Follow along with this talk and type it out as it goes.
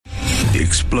The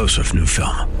explosive new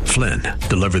film, Flynn,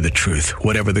 deliver the truth,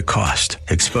 whatever the cost,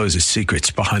 exposes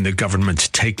secrets behind the government's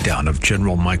takedown of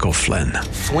General Michael Flynn.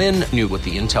 Flynn knew what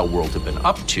the intel world had been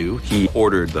up to. He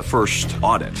ordered the first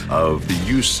audit of the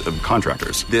use of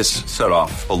contractors. This set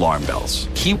off alarm bells.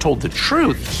 He told the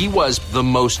truth. He was the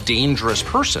most dangerous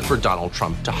person for Donald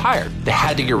Trump to hire. They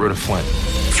had to get rid of Flynn.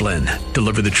 Flynn,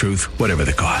 deliver the truth, whatever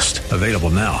the cost. Available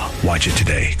now. Watch it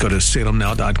today. Go to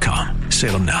salemnow.com.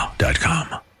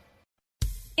 salemnow.com.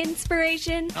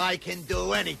 Inspiration. I can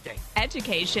do anything.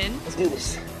 Education. Let's do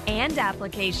this. And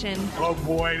application. Oh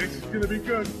boy, this is going to be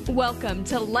good. Welcome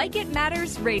to Like It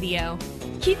Matters Radio.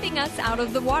 Keeping us out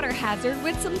of the water hazard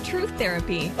with some truth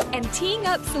therapy and teeing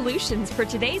up solutions for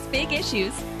today's big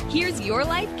issues. Here's your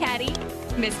life caddy,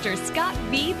 Mr. Scott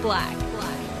V. Black.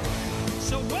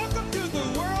 So welcome to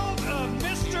the world of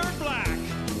Mr. Black.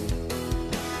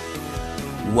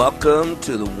 Welcome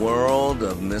to the world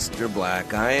of Mr.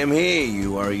 Black. I am he,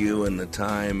 you are you, and the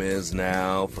time is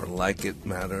now for Like It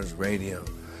Matters Radio.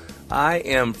 I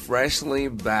am freshly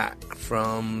back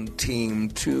from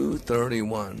Team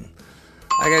 231.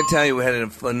 I gotta tell you, we had a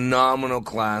phenomenal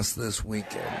class this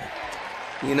weekend.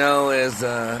 You know,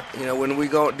 when we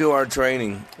go do our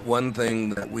training, one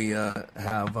thing that we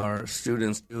have our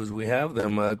students do is we have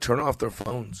them turn off their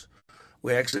phones.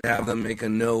 We actually have them make a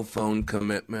no-phone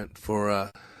commitment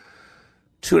for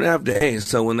 2.5 days.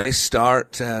 So when they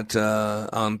start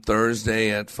on Thursday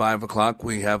at 5 o'clock,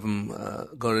 we have them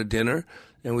go to dinner,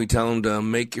 and we tell them to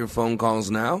make your phone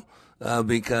calls now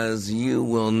because you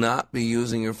will not be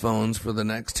using your phones for the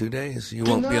next 2 days. You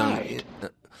won't be on.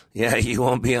 You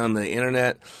won't be on the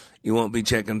internet. You won't be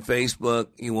checking Facebook.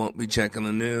 You won't be checking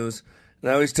the news.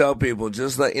 And I always tell people,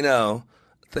 just let you know,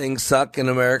 things suck in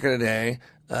America today.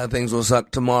 Things will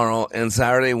suck tomorrow. And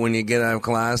Saturday, when you get out of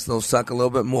class, they'll suck a little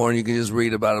bit more, and you can just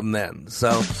read about them then.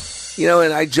 So,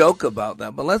 and I joke about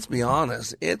that. But let's be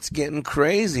honest. It's getting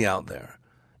crazy out there.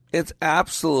 It's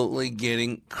absolutely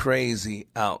getting crazy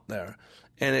out there.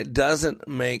 And it doesn't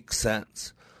make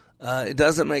sense. It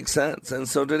doesn't make sense. And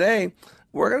so today,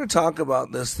 we're going to talk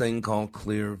about this thing called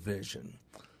clear vision.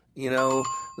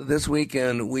 This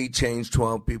weekend we changed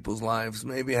 12 people's lives.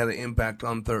 Maybe had an impact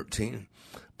on 13.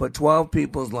 But 12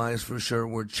 people's lives for sure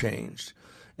were changed.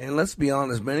 And let's be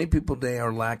honest, many people today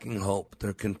are lacking hope.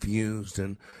 They're confused.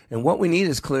 And what we need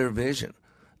is clear vision.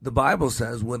 The Bible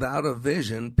says without a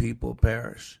vision, people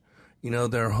perish.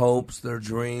 Their hopes, their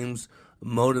dreams,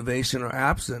 motivation are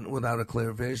absent without a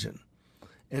clear vision.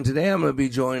 And today I'm going to be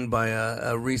joined by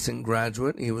a recent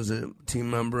graduate. He was a team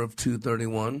member of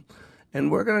 231. And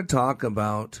we're going to talk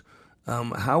about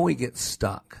how we get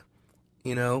stuck.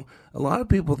 A lot of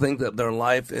people think that their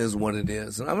life is what it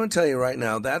is. And I'm going to tell you right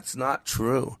now, that's not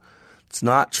true. It's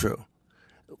not true.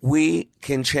 We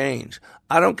can change.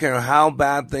 I don't care how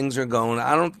bad things are going.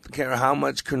 I don't care how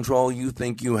much control you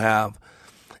think you have.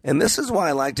 And this is why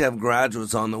I like to have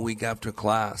graduates on the week after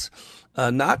class.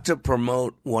 Not to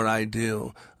promote what I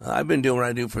do. I've been doing what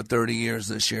I do for 30 years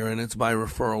this year, and it's by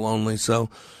referral only. So,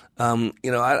 I'm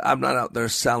not out there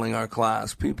selling our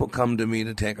class. People come to me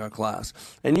to take our class.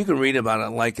 And you can read about it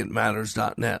at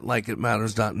likeitmatters.net,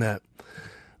 likeitmatters.net.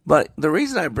 But the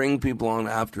reason I bring people on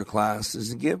after class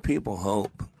is to give people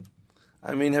hope.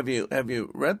 I mean, have you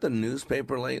read the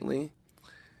newspaper lately?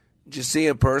 Did you see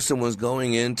a person was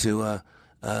going into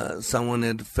someone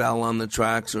had fell on the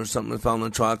tracks or something fell on the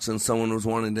tracks and someone was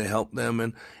wanting to help them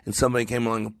and somebody came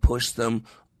along and pushed them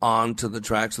onto the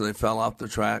tracks so they fell off the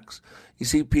tracks. You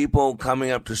see people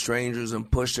coming up to strangers and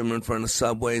push them in front of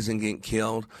subways and get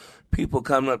killed. People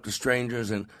coming up to strangers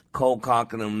and cold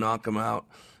cocking them, knock them out.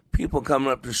 People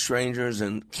coming up to strangers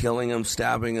and killing them,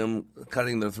 stabbing them,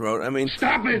 cutting their throat. I mean,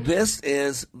 stop it. This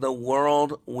is the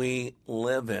world we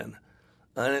live in,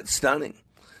 and it's stunning.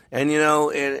 And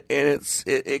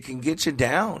it can get you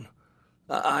down.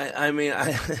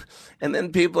 And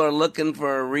then people are looking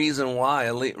for a reason why,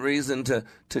 a reason to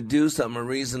do something, a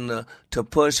reason to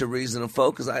push, a reason to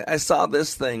focus. I saw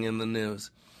this thing in the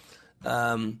news.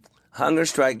 Hunger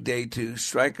strike day 2.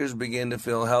 Strikers begin to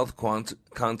feel health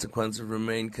consequences,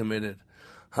 remain committed.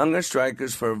 Hunger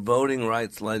strikers for voting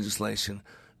rights legislation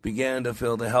began to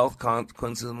feel the health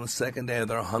consequences on the second day of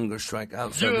their hunger strike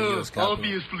outside the U.S. Capitol.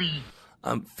 Obviously.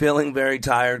 I'm feeling very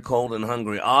tired, cold, and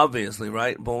hungry. Obviously,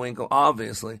 right? Bullwinkle,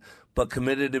 obviously. But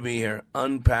committed to be here.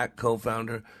 Unpack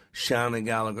co-founder Shanna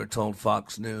Gallagher told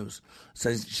Fox News.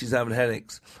 Says she's having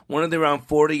headaches. One of the around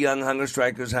 40 young hunger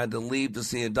strikers had to leave to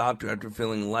see a doctor after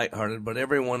feeling lighthearted, but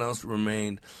everyone else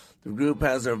remained. The group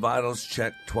has their vitals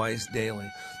checked twice daily.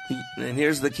 And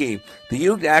here's the key. The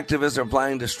youth activists are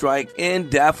planning to strike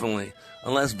indefinitely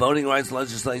unless voting rights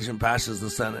legislation passes the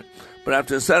Senate. But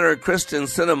after Senator Kristen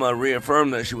Sinema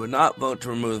reaffirmed that she would not vote to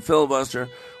remove the filibuster,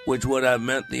 which would have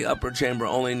meant the upper chamber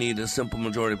only needed a simple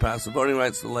majority to pass the voting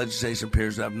rights, the legislation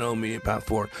appears to have no immediate path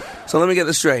forward. So let me get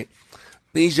this straight.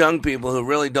 These young people who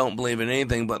really don't believe in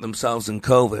anything but themselves and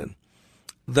COVID,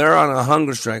 they're on a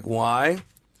hunger strike. Why?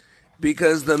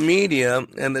 Because the media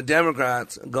and the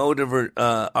Democrats go to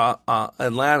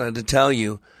Atlanta to tell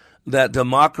you that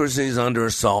democracy is under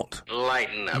assault.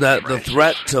 Lighten up, that the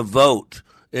threat to vote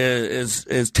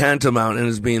is tantamount and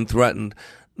is being threatened.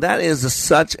 That is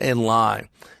such a lie.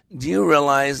 Do you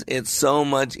realize it's so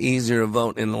much easier to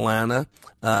vote in Atlanta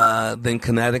than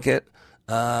Connecticut,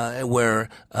 where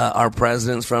our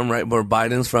president's from, right? Where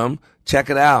Biden's from? Check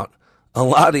it out. A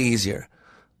lot easier.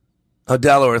 Oh,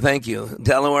 Delaware, thank you.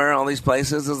 Delaware, all these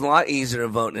places, it's a lot easier to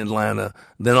vote in Atlanta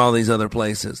than all these other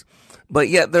places. But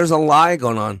yet there's a lie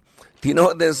going on. Do you know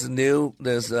what this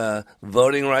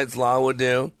voting rights law would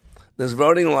do? This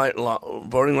voting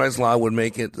rights law would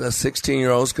make it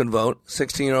 16-year-olds can vote,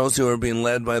 16-year-olds who are being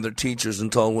led by their teachers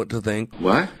and told what to think.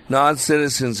 What?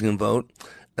 Non-citizens can vote,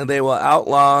 and they will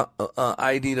outlaw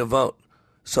ID to vote.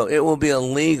 So it will be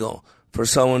illegal for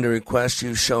someone to request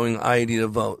you showing ID to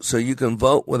vote. So you can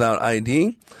vote without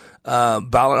ID.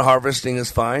 Ballot harvesting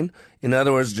is fine. In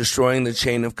other words, destroying the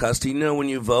chain of custody. You know, when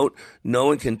you vote, no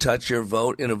one can touch your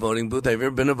vote in a voting booth. Have you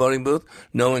ever been to a voting booth?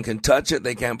 No one can touch it.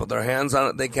 They can't put their hands on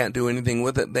it. They can't do anything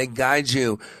with it. They guide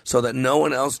you so that no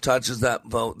one else touches that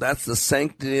vote. That's the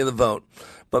sanctity of the vote.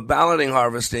 But balloting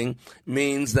harvesting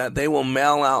means that they will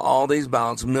mail out all these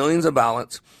ballots, millions of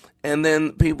ballots, and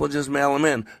then people just mail them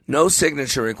in. No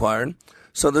signature required.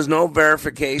 So there's no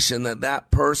verification that that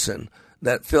person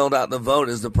that filled out the vote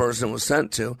is the person it was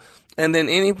sent to. And then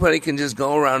anybody can just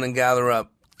go around and gather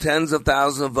up tens of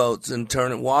thousands of votes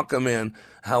and walk them in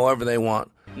however they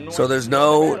want. So there's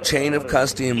no chain of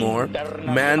custody anymore,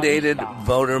 mandated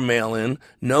voter mail-in,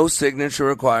 no signature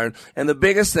required. And the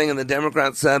biggest thing, and the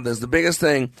Democrats said this, the biggest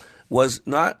thing was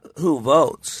not who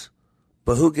votes,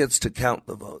 but who gets to count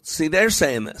the votes. See, they're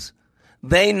saying this.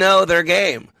 They know their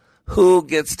game. Who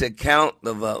gets to count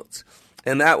the votes?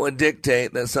 And that would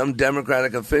dictate that some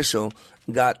Democratic official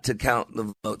got to count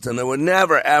the votes. And there would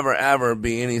never, ever, ever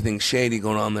be anything shady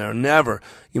going on there. Never.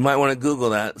 You might want to Google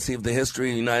that, see if the history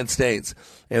of the United States,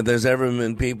 if there's ever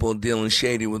been people dealing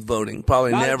shady with voting.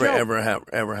 Probably never,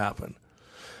 ever happened.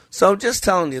 So I'm just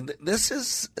telling you,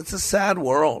 it's a sad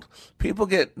world. People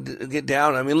get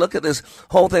down. I mean, look at this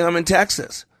whole thing. I'm in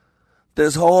Texas.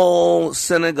 This whole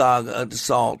synagogue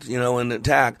assault, and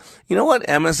attack. You know what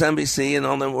MSNBC and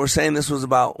all them were saying? This was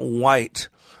about white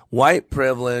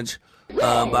privilege,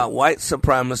 about white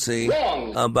supremacy,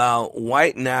 about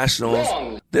white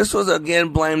nationals. This was again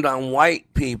blamed on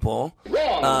white people,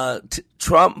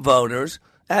 Trump voters.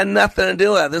 Had nothing to do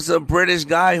with that. This is a British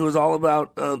guy who was all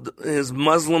about his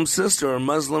Muslim sister or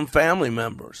Muslim family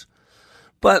members.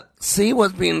 But see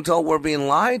what's being told. We're being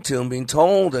lied to and being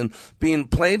told and being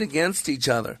played against each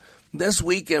other. This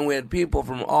weekend we had people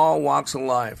from all walks of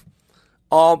life,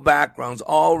 all backgrounds,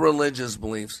 all religious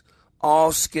beliefs,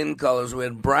 all skin colors. We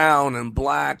had brown and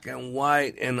black and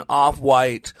white and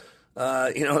off-white,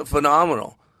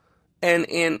 phenomenal. And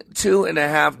in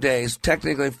 2.5 days,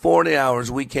 technically 40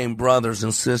 hours, we became brothers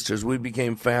and sisters. We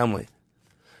became family.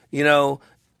 You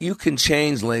can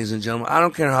change, ladies and gentlemen. I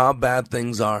don't care how bad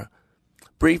things are.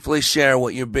 Briefly share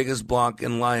what your biggest block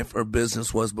in life or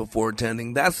business was before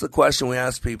attending. That's the question we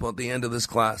ask people at the end of this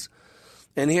class.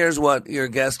 And here's what your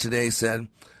guest today said.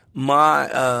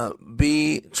 My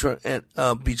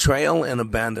betrayal and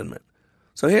abandonment.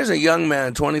 So here's a young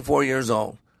man, 24 years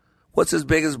old. What's his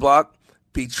biggest block?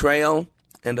 Betrayal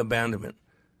and abandonment.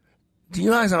 Do you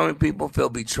realize how many people feel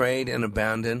betrayed and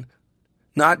abandoned?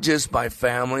 Not just by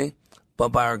family, but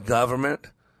by our government.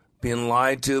 Being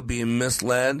lied to, being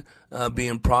misled,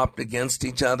 being propped against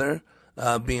each other,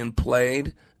 being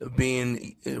played,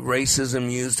 being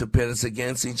racism used to pit us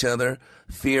against each other,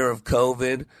 fear of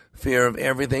COVID, fear of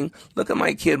everything. Look at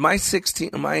my kid, my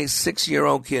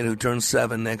 6-year-old kid who turns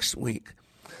 7 next week.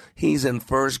 He's in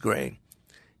first grade.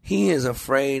 He is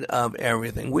afraid of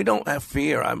everything. We don't have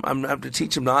fear. I'm going to have to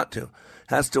teach him not to.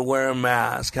 Has to wear a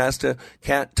mask,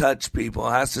 can't touch people,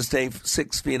 has to stay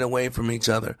 6 feet away from each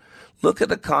other. Look at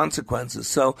the consequences.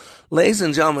 So, ladies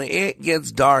and gentlemen, it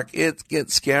gets dark. It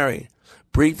gets scary.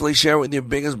 Briefly share what your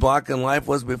biggest block in life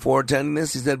was before attending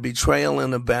this. He said betrayal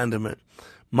and abandonment.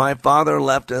 My father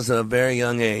left us at a very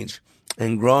young age,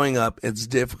 and growing up, it's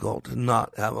difficult to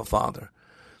not have a father.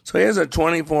 So here's a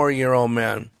 24-year-old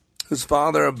man whose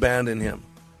father abandoned him,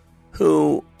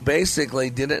 who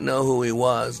basically didn't know who he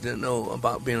was, didn't know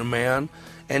about being a man.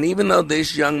 And even though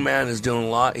this young man is doing a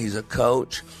lot, he's a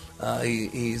coach,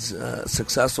 He's a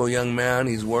successful young man.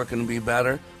 He's working to be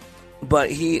better.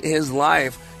 But his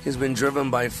life has been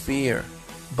driven by fear,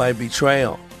 by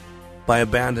betrayal, by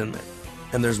abandonment.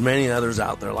 And there's many others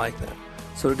out there like that.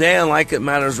 So today on Like It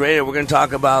Matters Radio, we're going to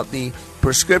talk about the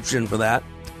prescription for that,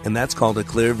 and that's called a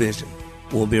clear vision.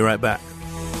 We'll be right back.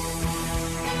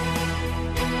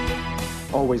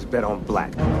 Always bet on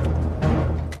black.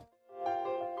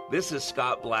 This is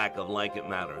Scott Black of Like It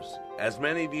Matters. As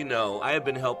many of you know, I have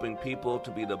been helping people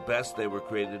to be the best they were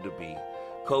created to be.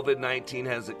 COVID-19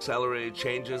 has accelerated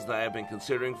changes that I have been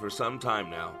considering for some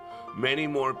time now. Many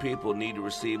more people need to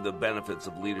receive the benefits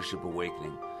of Leadership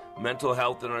Awakening. Mental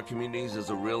health in our communities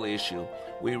is a real issue.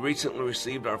 We recently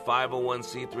received our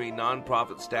 501c3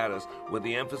 nonprofit status with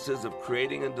the emphasis of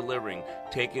creating and delivering,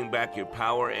 taking back your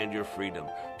power and your freedom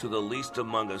to the least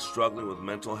among us struggling with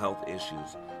mental health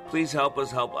issues. Please help us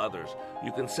help others.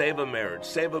 You can save a marriage,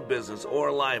 save a business, or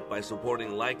a life by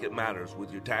supporting Like It Matters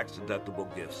with your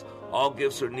tax-deductible gifts. All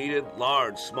gifts are needed,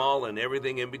 large, small, and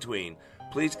everything in between.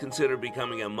 Please consider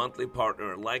becoming a monthly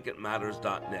partner at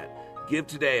likeitmatters.net. Give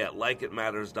today at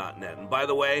likeitmatters.net. And by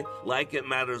the way, Like It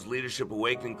Matters Leadership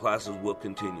Awakening classes will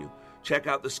continue. Check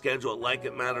out the schedule at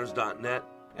likeitmatters.net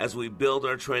as we build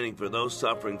our training for those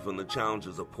suffering from the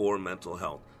challenges of poor mental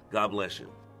health. God bless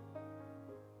you.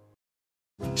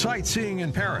 Sightseeing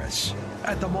in Paris,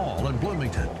 at the mall in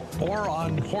Bloomington, or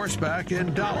on horseback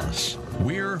in Dallas.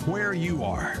 We're where you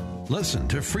are. Listen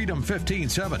to Freedom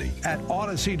 1570 at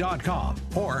Odyssey.com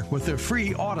or with the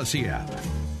free Odyssey app.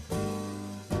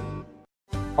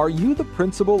 Are you the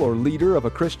principal or leader of a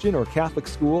Christian or Catholic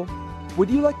school? Would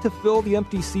you like to fill the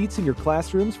empty seats in your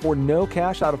classrooms for no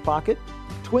cash out of pocket?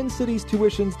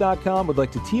 TwinCitiesTuitions.com would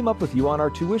like to team up with you on our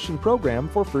tuition program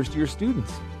for first-year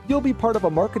students. You'll be part of a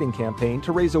marketing campaign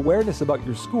to raise awareness about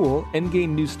your school and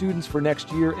gain new students for next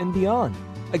year and beyond.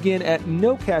 Again, at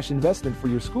no cash investment for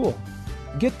your school.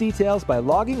 Get details by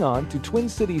logging on to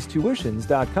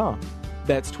TwinCitiesTuitions.com.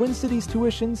 That's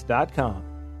TwinCitiesTuitions.com.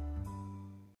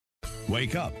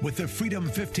 Wake up with the Freedom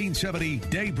 1570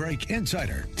 Daybreak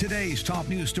Insider. Today's top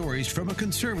news stories from a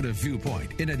conservative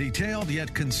viewpoint in a detailed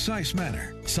yet concise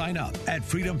manner. Sign up at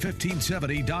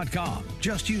freedom1570.com.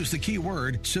 Just use the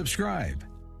keyword subscribe.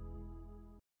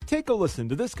 Take a listen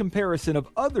to this comparison of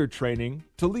other training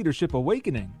to Leadership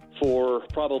Awakening. For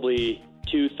probably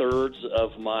 2/3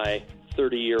 of my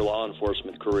 30-year law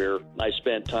enforcement career, I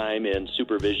spent time in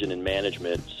supervision and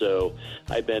management, so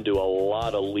I've been to a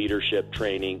lot of leadership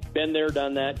training. Been there,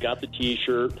 done that, got the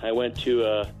T-shirt. I went to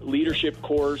a leadership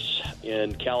course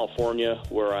in California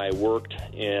where I worked,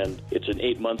 and it's an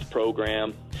 8-month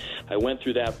program. I went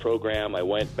through that program. I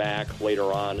went back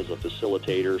later on as a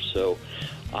facilitator, so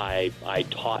I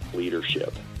taught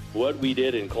leadership. What we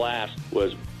did in class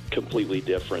was completely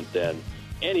different than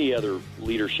any other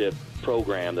leadership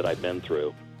program that I've been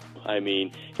through. I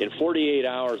mean, in 48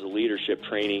 hours of leadership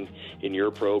training in your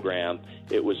program,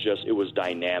 it was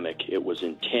dynamic. It was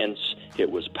intense. It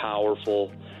was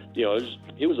powerful. You know,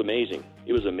 it was amazing.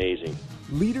 It was amazing.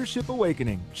 Leadership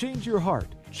Awakening. Change your heart.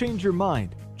 Change your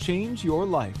mind. Change your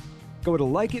life. Go to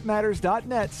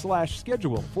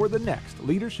likeitmatters.net/schedule for the next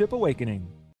Leadership Awakening.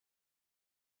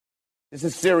 This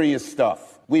is serious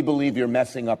stuff. We believe you're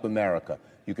messing up America.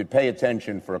 You could pay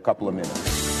attention for a couple of minutes.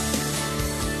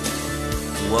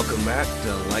 Welcome back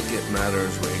to Like It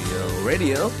Matters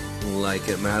Radio. Like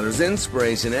It Matters,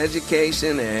 inspiration,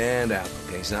 education, and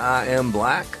application. I am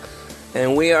Black,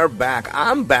 and we are back.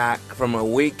 I'm back from a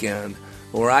weekend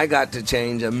where I got to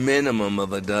change a minimum of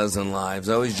 12 lives.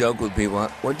 I always joke with people,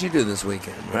 what'd you do this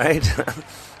weekend, right?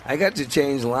 I got to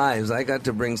change lives. I got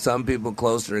to bring some people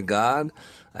closer to God.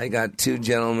 I got 2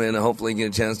 gentlemen, hopefully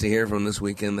get a chance to hear from this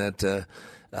weekend, that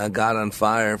got on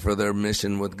fire for their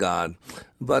mission with God.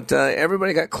 But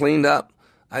everybody got cleaned up.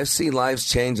 I see lives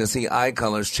change. I see eye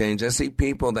colors change. I see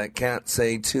people that can't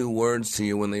say 2 words to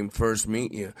you when they first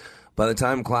meet you. By the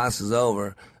time class is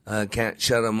over, can't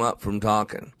shut them up from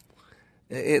talking.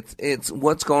 It's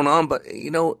what's going on. But, you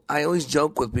know, I always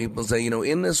joke with people, say, you know,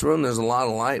 in this room there's a lot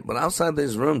of light, but outside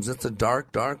these rooms it's a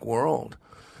dark, dark world.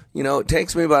 You know, it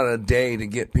takes me about a day to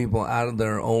get people out of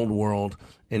their old world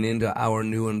and into our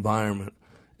new environment.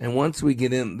 And once we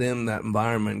get in them that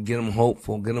environment, get them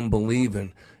hopeful, get them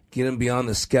believing, get them beyond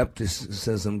the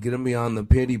skepticism, get them beyond the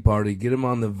pity party, get them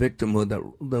on the victimhood that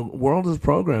the world is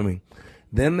programming,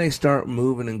 then they start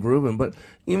moving and grooving. But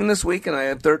even this weekend, I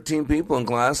had 13 people in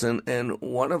class, and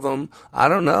one of them, I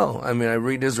don't know. I mean, I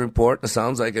read his report. It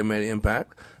sounds like it made an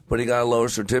impact, but he got a lower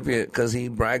certificate because he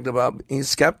bragged about he's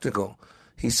skeptical.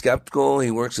 He's skeptical.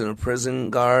 He works in a prison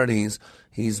guard. He's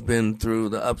been through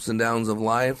the ups and downs of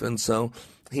life, and so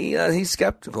he's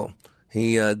skeptical.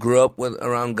 He grew up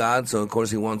around God, so of course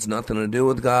he wants nothing to do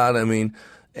with God. I mean,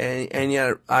 and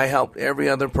yet I helped every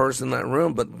other person in that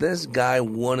room, but this guy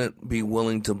wouldn't be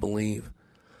willing to believe.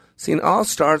 See, it all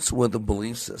starts with a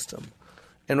belief system.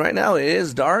 And right now it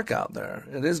is dark out there.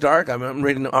 It is dark. I'm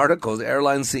reading articles.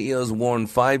 Airline CEOs warn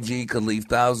 5G could leave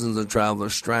thousands of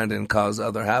travelers stranded and cause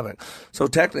other havoc. So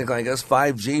technically, I guess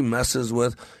 5G messes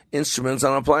with instruments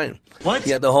on a plane. What?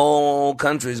 Yet the whole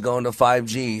country's going to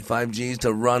 5G. 5G is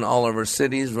to run all of our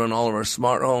cities, run all of our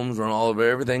smart homes, run all of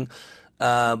everything.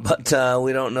 But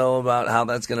we don't know about how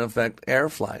that's going to affect air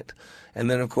flight. And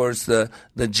then, of course, the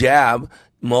jab,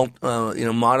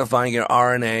 modifying your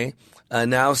RNA,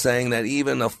 now saying that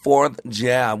even a fourth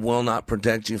jab will not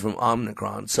protect you from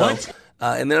Omicron. So,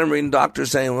 and then I'm reading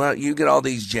doctors saying, well, you get all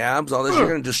these jabs, all this, you're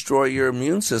going to destroy your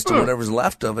immune system, whatever's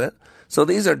left of it. So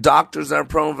these are doctors that are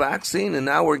pro-vaccine, and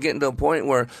now we're getting to a point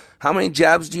where how many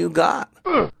jabs do you got?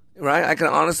 Right? I can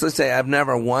honestly say I've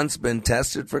never once been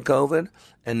tested for COVID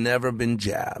and never been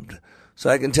jabbed. So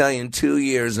I can tell you in 2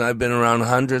 years, and I've been around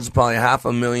hundreds, probably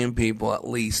 500,000 people at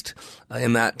least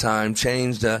in that time,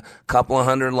 changed a couple of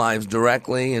hundred lives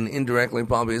directly and indirectly,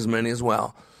 probably as many as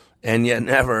well. And yet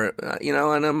never,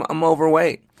 and I'm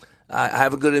overweight. I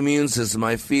have a good immune system.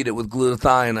 I feed it with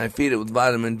glutathione. I feed it with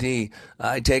vitamin D.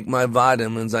 I take my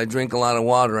vitamins. I drink a lot of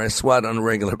water. I sweat on a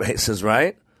regular basis,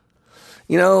 right?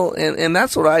 And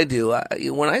that's what I do.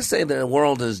 When I say the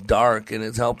world is dark and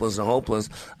it's helpless and hopeless,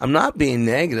 I'm not being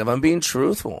negative. I'm being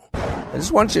truthful. I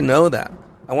just want you to know that.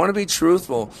 I want to be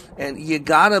truthful. And you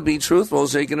got to be truthful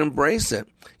so you can embrace it.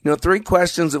 3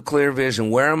 questions of clear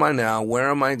vision. Where am I now? Where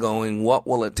am I going? What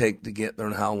will it take to get there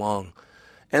and how long?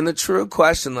 And the true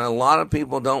question that a lot of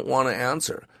people don't want to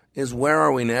answer is, where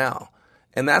are we now?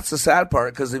 And that's the sad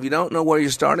part, because if you don't know where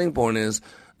your starting point is,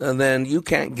 then you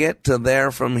can't get to there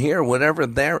from here, whatever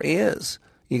there is.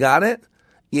 You got it?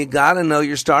 You got to know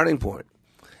your starting point.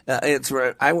 I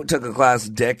took a class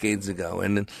decades ago,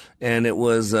 and it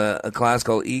was a class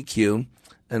called EQ,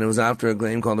 and it was after a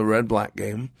game called the Red Black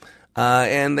Game.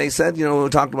 And they said, we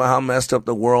talked about how messed up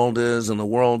the world is, and the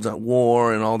world's at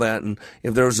war and all that. And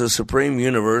if there was a supreme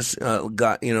universe,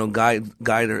 guidance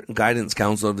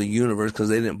council of the universe, because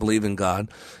they didn't believe in God.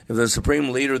 If there's a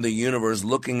supreme leader of the universe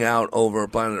looking out over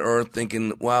planet Earth,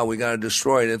 thinking, wow, we got to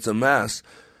destroy it, it's a mess.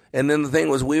 And then the thing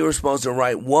was, we were supposed to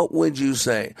write, what would you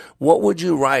say? What would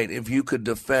you write if you could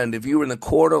defend, if you were in the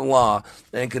court of law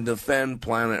and could defend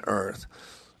planet Earth?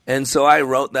 And so I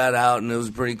wrote that out, and it was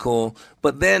pretty cool.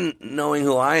 But then, knowing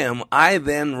who I am, I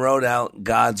then wrote out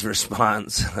God's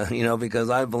response, because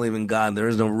I believe in God. There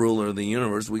is no ruler of the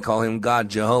universe. We call him God,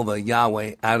 Jehovah,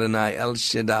 Yahweh, Adonai, El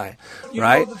Shaddai,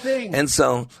 right? And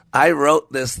so I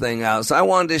wrote this thing out. So I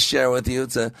wanted to share with you.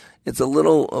 It's a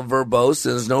little verbose.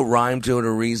 There's no rhyme to it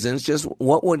or reason. It's just,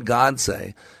 what would God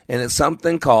say? And it's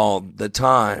something called, the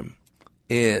time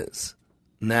is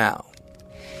now.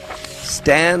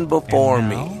 Stand before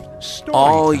me,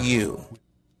 all you.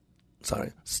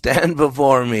 Stand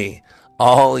before me,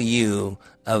 all you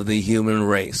of the human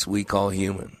race we call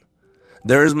human.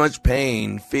 There is much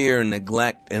pain, fear,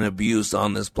 neglect, and abuse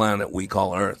on this planet we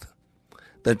call Earth.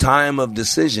 The time of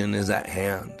decision is at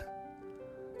hand.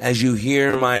 As you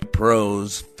hear my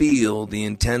prose, feel the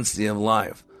intensity of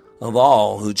life of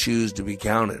all who choose to be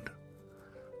counted.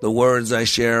 The words I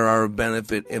share are of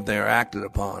benefit if they are acted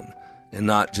upon, and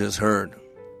not just heard.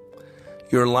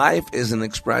 Your life is an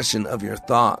expression of your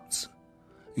thoughts.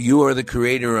 You are the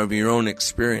creator of your own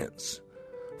experience.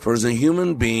 For as a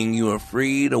human being, you are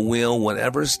free to will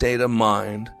whatever state of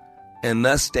mind and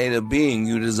thus state of being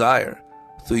you desire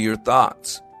through your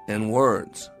thoughts and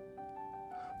words.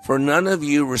 For none of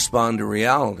you respond to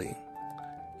reality.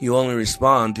 You only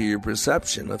respond to your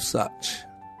perception of such.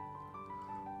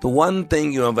 The one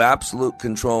thing you have absolute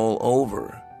control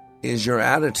over is your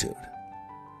attitude.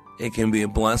 It can be a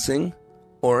blessing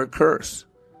or a curse.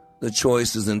 The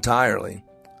choice is entirely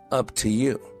up to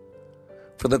you.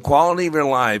 For the quality of your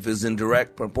life is in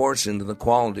direct proportion to the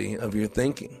quality of your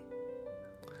thinking.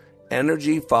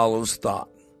 Energy follows thought.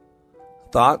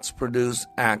 Thoughts produce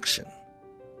action.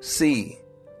 See,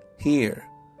 hear,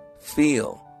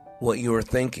 feel what you are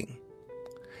thinking.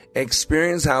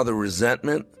 Experience how the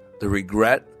resentment, the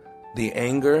regret, the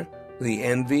anger, the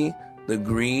envy, the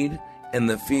greed, and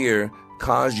the fear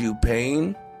cause you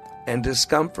pain and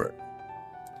discomfort.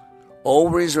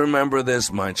 Always remember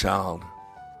this, my child.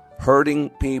 Hurting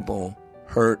people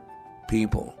hurt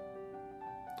people.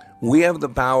 We have the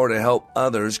power to help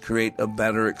others create a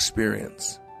better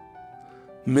experience.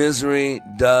 Misery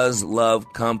does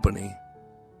love company,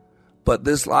 but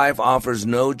this life offers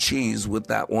no cheese with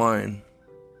that wine.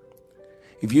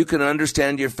 If you can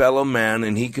understand your fellow man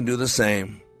and he can do the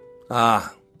same,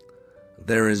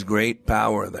 there is great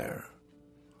power there.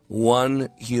 One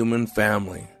human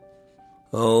family.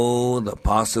 Oh, the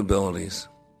possibilities.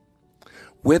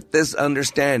 With this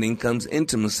understanding comes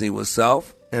intimacy with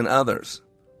self and others.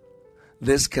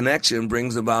 This connection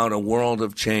brings about a world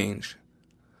of change,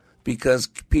 because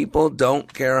people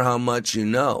don't care how much you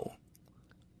know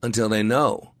until they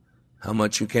know how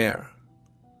much you care.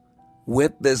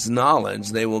 With this knowledge,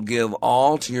 they will give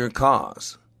all to your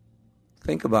cause.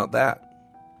 Think about that.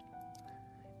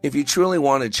 If you truly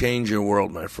want to change your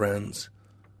world, my friends,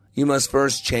 you must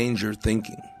first change your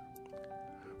thinking.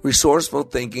 Resourceful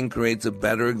thinking creates a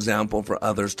better example for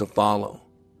others to follow.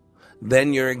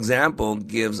 Then your example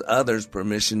gives others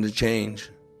permission to change.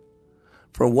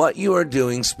 For what you are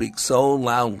doing speaks so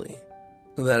loudly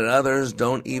that others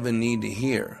don't even need to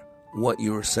hear what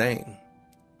you are saying.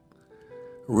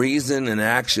 Reason and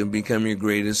action become your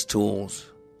greatest tools.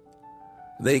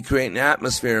 They create an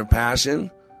atmosphere of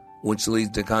passion, which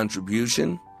leads to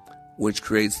contribution, which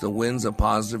creates the winds of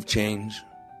positive change.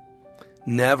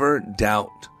 Never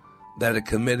doubt that a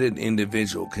committed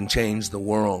individual can change the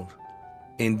world.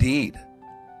 Indeed,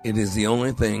 it is the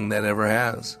only thing that ever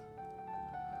has.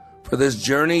 For this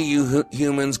journey you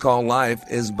humans call life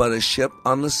is but a ship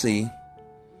on the sea.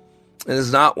 It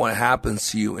is not what happens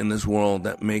to you in this world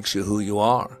that makes you who you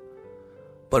are,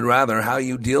 but rather how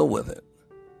you deal with it.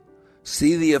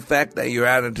 See the effect that your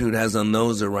attitude has on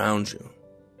those around you.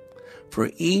 For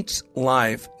each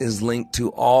life is linked to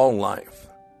all life,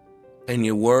 and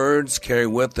your words carry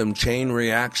with them chain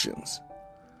reactions,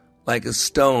 like a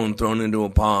stone thrown into a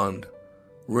pond,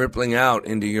 rippling out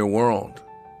into your world.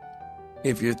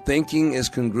 If your thinking is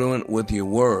congruent with your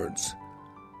words,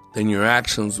 then your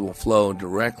actions will flow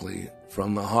directly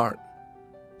from the heart,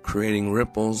 creating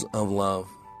ripples of love.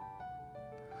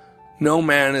 No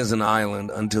man is an island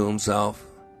unto himself.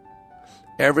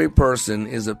 Every person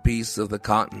is a piece of the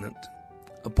continent,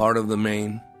 a part of the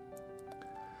main.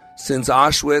 Since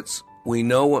Auschwitz, we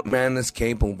know what man is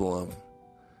capable of.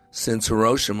 Since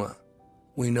Hiroshima,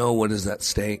 we know what is at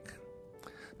stake.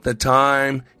 The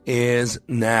time is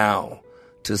now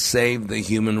to save the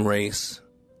human race.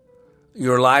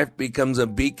 Your life becomes a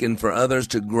beacon for others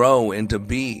to grow and to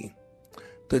be.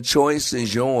 The choice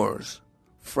is yours,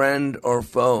 friend or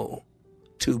foe,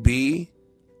 to be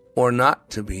or not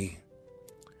to be.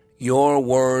 Your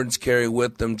words carry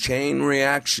with them chain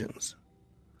reactions.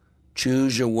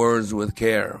 Choose your words with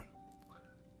care.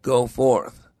 Go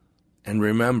forth and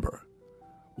remember,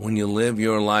 when you live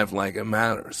your life like it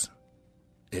matters,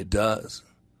 it does.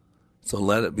 So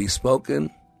let it be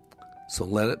spoken, so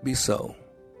let it be so.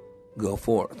 Go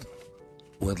forth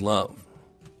with love.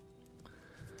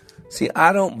 See,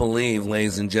 I don't believe,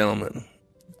 ladies and gentlemen,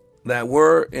 that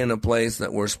we're in a place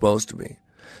that we're supposed to be.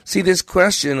 See, this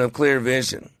question of clear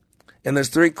vision, and there's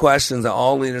 3 questions that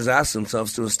all leaders ask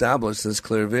themselves to establish this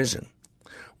clear vision.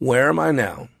 Where am I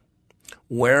now?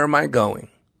 Where am I going?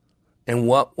 And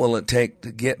what will it take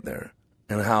to get there?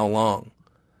 And how long?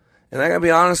 And I gotta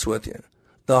be honest with you,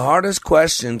 the hardest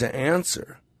question to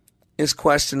answer is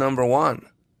question number 1.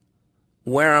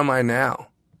 Where am I now?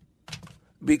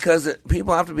 Because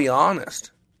people have to be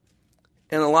honest.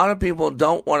 And a lot of people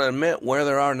don't want to admit where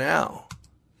they are now.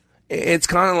 It's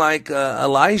kind of like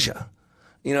Elijah.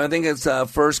 You know, I think it's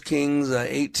 1 Kings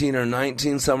 18 or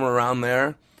 19, somewhere around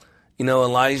there. You know,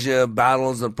 Elijah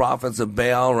battles the prophets of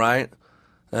Baal, right?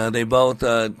 They both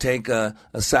take a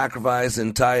sacrifice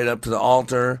and tie it up to the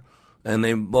altar. And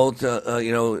they both,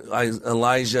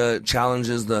 Elijah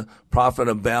challenges the prophet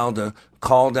of Baal to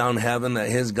call down heaven, that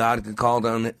his God could call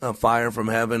down a fire from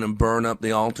heaven and burn up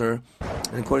the altar.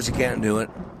 And of course he can't do it.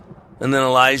 And then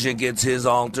Elijah gets his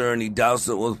altar and he douses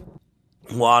it with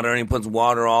water and he puts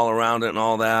water all around it and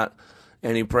all that.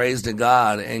 And he prays to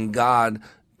God, and God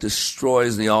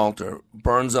destroys the altar,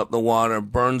 burns up the water,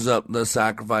 burns up the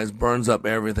sacrifice, burns up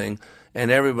everything.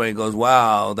 And everybody goes,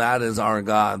 wow, that is our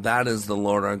God. That is the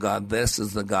Lord our God. This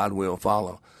is the God we will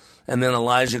follow. And then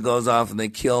Elijah goes off and they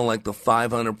kill like the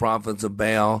 500 prophets of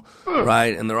Baal,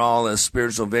 right? And they're all a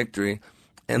spiritual victory.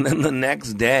 And then the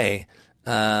next day,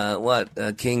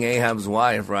 King Ahab's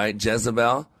wife, right,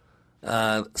 Jezebel,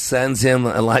 sends him,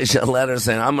 Elijah, a letter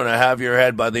saying, I'm going to have your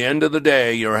head. By the end of the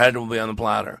day, your head will be on the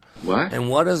platter. What? And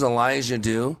what does Elijah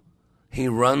do? He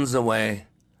runs away.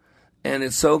 And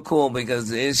it's so cool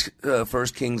because it is 1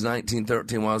 Kings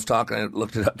 19:13. While I was talking, I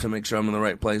looked it up to make sure I'm in the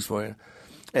right place for you.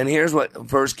 And here's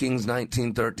what 1 Kings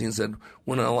 19:13 said.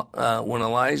 When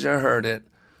Elijah heard it,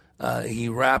 he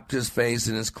wrapped his face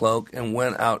in his cloak and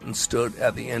went out and stood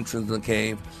at the entrance of the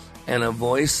cave. And a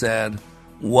voice said,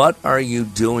 What are you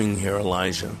doing here,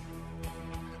 Elijah?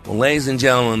 Well, ladies and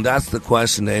gentlemen, that's the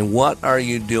question today. What are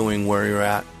you doing where you're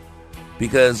at?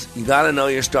 Because you got to know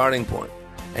your starting point,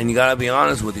 and you got to be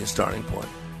honest with your starting point.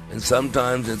 And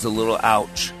sometimes it's a little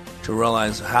ouch to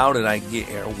realize, how did I get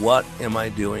here? What am I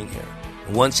doing here?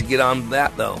 And once you get on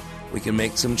that, though, we can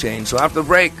make some change. So after the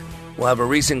break, we'll have a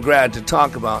recent grad to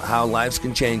talk about how lives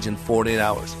can change in 48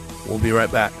 hours. We'll be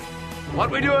right back. What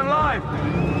we do in life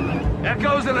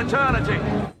echoes in eternity.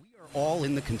 All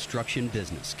in the construction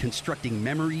business, constructing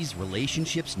memories,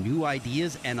 relationships, new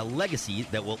ideas, and a legacy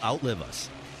that will outlive us.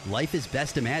 Life is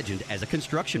best imagined as a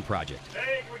construction project.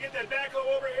 Hey, can we get that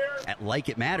backhoe over here? At Like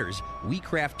It Matters, we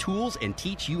craft tools and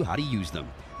teach you how to use them.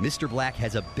 Mr. Black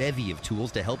has a bevy of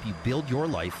tools to help you build your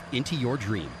life into your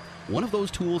dream. One of those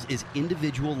tools is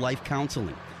individual life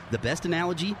counseling. The best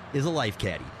analogy is a life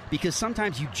caddy, because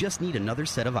sometimes you just need another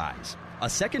set of eyes. A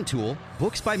second tool,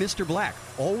 Books by Mr. Black,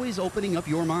 always opening up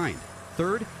your mind.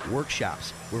 Third,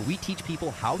 workshops, where we teach people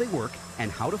how they work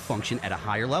and how to function at a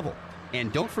higher level.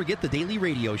 And don't forget the daily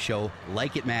radio show,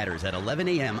 Like It Matters, at 11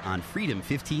 a.m. on Freedom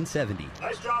 1570.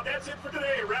 Nice job. That's it for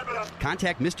today. Wrap it up.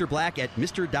 Contact Mr. Black at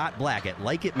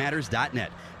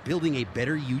mr.black@likeitmatters.net. Building a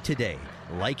better you today.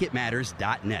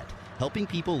 Likeitmatters.net. Helping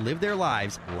people live their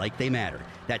lives like they matter.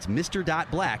 That's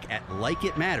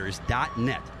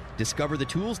mr.black@likeitmatters.net. Discover the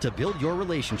tools to build your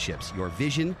relationships, your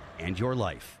vision, and your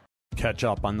life. Catch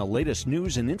up on the latest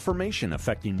news and information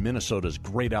affecting Minnesota's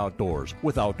great outdoors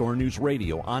with Outdoor News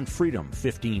Radio on Freedom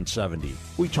 1570.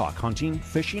 We talk hunting,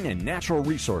 fishing, and natural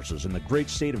resources in the great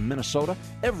state of Minnesota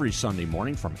every Sunday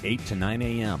morning from 8 to 9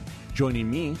 a.m.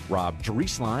 Joining me, Rob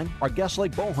Jerisline, our guests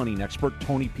like bow hunting expert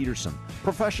Tony Peterson,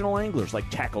 professional anglers like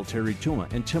Tackle Terry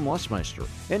Tuma and Tim Lesmeister,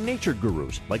 and nature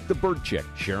gurus like the Bird Chick,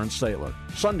 Sharon Saitler.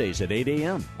 Sundays at 8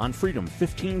 a.m. on Freedom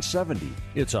 1570.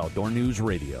 It's Outdoor News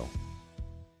Radio.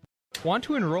 Want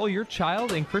to enroll your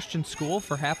child in Christian school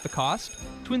for half the cost?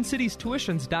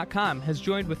 TwinCitiesTuitions.com has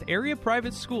joined with area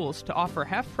private schools to offer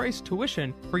half-price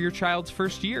tuition for your child's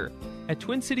first year. At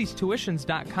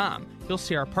TwinCitiesTuitions.com, you'll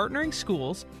see our partnering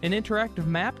schools, an interactive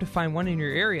map to find one in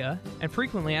your area, and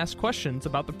frequently asked questions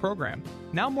about the program.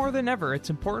 Now more than ever, it's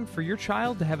important for your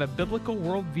child to have a biblical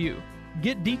worldview.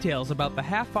 Get details about the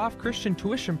half-off Christian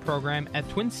tuition program at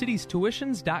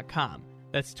TwinCitiesTuitions.com.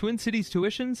 That's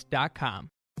TwinCitiesTuitions.com.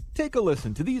 Take a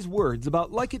listen to these words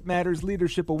about Like It Matters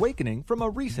Leadership Awakening from a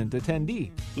recent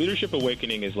attendee. Leadership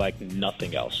Awakening is like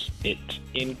nothing else. It's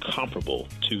incomparable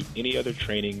to any other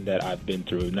training that I've been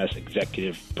through, and that's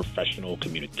executive, professional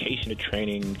communication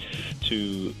training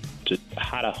to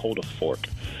how to hold a fork.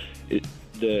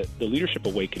 The Leadership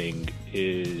Awakening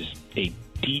is a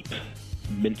deep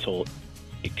mental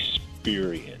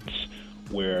experience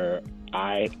where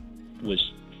I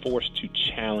was forced to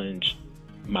challenge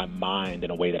my mind in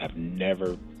a way that I've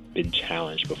never been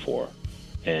challenged before,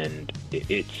 and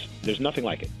there's nothing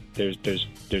like it. There's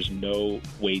no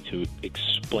way to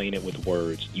explain it with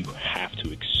words. You have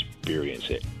to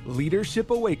experience it. Leadership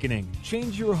Awakening.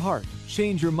 Change your heart,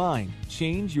 change your mind,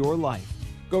 change your life.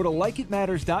 Go to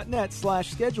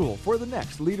likeitmatters.net/schedule for the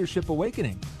next Leadership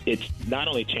Awakening. It's not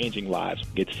only changing lives,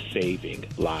 it's saving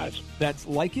lives. That's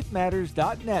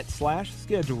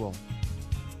likeitmatters.net/schedule.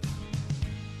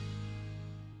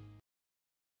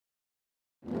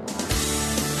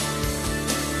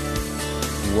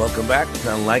 Welcome back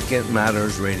to Like It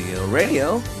Matters Radio.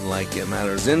 Radio, like it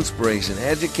matters, inspiration,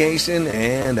 education,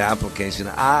 and application.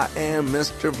 I am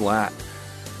Mr. Black.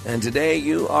 And today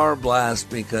you are blessed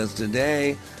because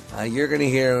today you're going to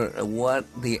hear what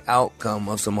the outcome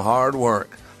of some hard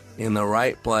work in the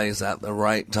right place at the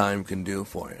right time can do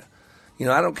for you. You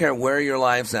know, I don't care where your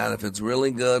life's at, if it's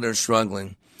really good or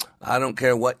struggling. I don't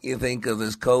care what you think of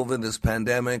this COVID, this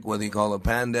pandemic, whether you call it a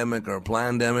pandemic or a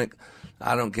plandemic.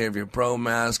 I don't care if you're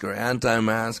pro-mask or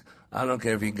anti-mask. I don't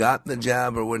care if you got the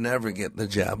jab or would never get the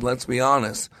jab. Let's be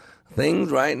honest.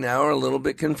 Things right now are a little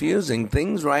bit confusing.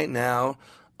 Things right now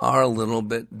are a little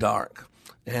bit dark.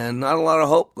 And not a lot of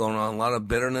hope going on. A lot of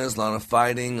bitterness, a lot of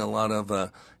fighting, a lot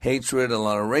of hatred, a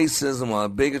lot of racism, a lot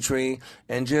of bigotry,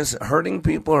 and just hurting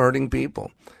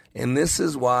people. And this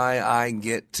is why I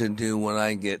get to do what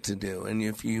I get to do. And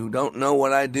if you don't know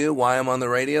what I do, why I'm on the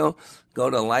radio, go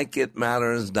to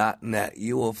likeitmatters.net.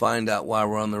 You will find out why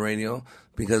we're on the radio,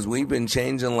 because we've been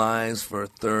changing lives for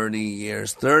 30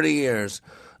 years. 30 years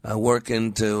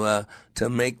working to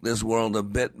make this world a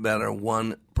bit better,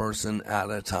 one person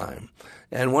at a time.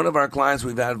 And one of our clients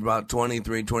we've had for about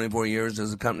 23, 24 years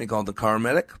is a company called the Car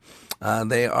Medic.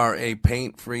 They are a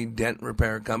paint-free dent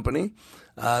repair company.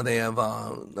 They have,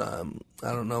 I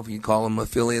don't know if you call them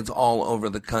affiliates all over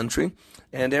the country.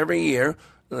 And every year,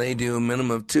 They do a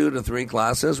minimum of 2 to 3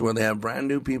 classes where they have brand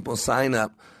new people sign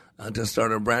up to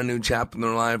start a brand new chapter in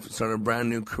their life, start a brand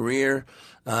new career.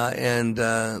 And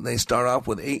they start off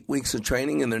with 8 weeks of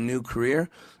training in their new career.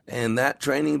 And that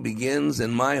training begins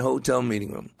in my hotel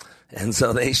meeting room. And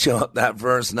so they show up that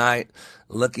first night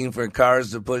looking for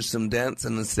cars to push some dents,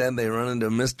 and instead they run into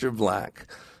Mr. Black.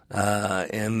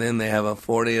 And then they have a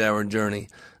 48-hour journey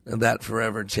that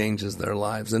forever changes their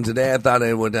lives. And today I thought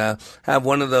I would have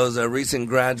one of those recent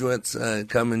graduates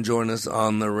come and join us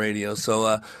on the radio.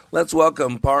 So let's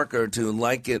welcome Parker to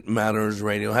Like It Matters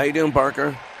Radio. How you doing,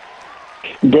 Parker?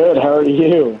 Good. How are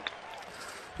you?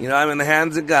 You know, I'm in the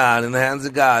hands of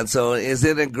God, So is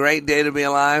it a great day to be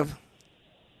alive?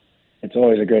 It's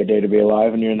always a great day to be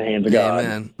alive when you're in the hands of God.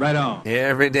 Amen. Right on.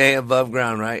 Every day above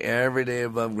ground, right? Every day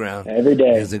above ground. Every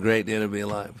day. Is a great day to be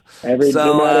alive.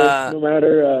 No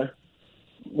matter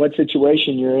what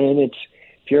situation you're in, if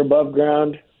you're above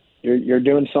ground, you're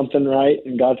doing something right,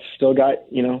 and God's still got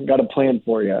a plan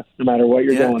for you, no matter what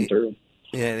you're going through.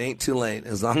 Yeah, it ain't too late.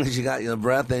 As long as you got your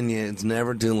breath in you, it's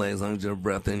never too late. As long as you have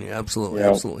breath in you,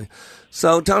 absolutely.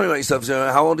 So tell me about yourself.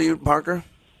 So how old are you, Parker?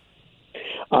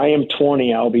 I am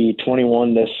 20. I'll be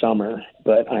 21 this summer,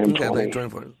 but I am 20.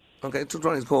 24. Okay,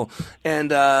 20 is cool.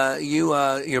 And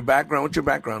your background, what's your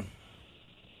background?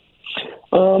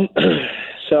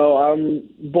 So I'm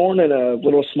born in a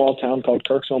little small town called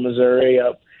Kirksville, Missouri,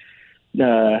 up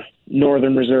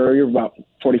northern Missouri, about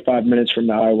 45 minutes from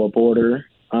the Iowa border.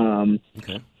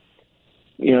 Okay.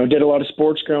 Did a lot of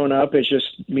sports growing up. It's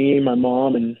just me, my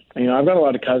mom, and I've got a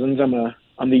lot of cousins.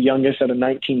 I'm the youngest out of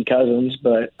 19 cousins,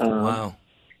 but wow.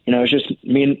 It's just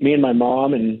me and my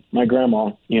mom and my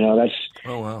grandma. That's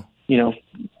wow. Dad.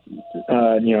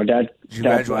 Did you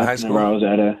graduate high school? I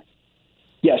was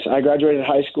yes, I graduated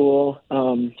high school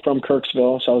from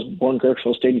Kirksville. So I was born in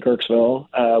Kirksville, stayed in Kirksville.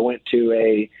 Went to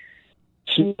a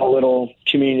small little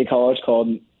community college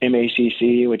called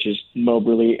MACC, which is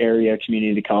Moberly Area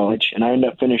Community College, and I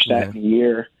ended up finished that in a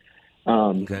year.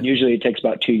 Usually it takes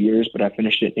about 2 years, but I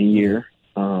finished it in a year.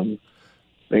 But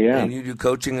yeah. And you do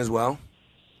coaching as well?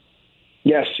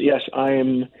 Yes. I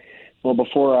am. Well,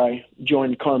 before I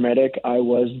joined CarMedic, I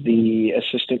was the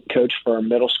assistant coach for our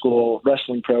middle school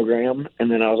wrestling program, and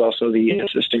then I was also the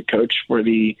assistant coach for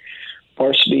the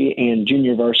varsity and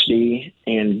junior varsity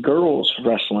and girls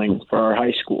wrestling for our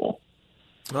high school.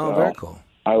 Oh, very cool.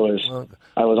 I was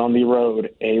on the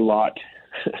road a lot.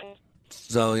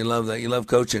 So you love that. You love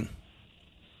coaching.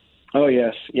 Oh,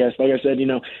 yes. Like I said,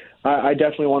 I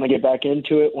definitely want to get back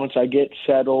into it once I get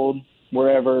settled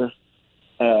wherever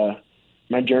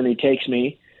my journey takes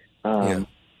me. I'd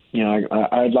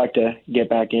like to get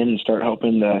back in and start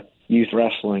helping the youth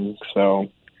wrestling. So,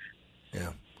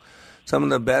 yeah. Some of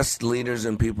the best leaders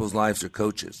in people's lives are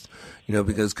coaches,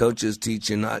 because coaches teach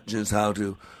you not just how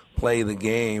to play the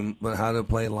game, but how to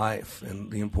play life and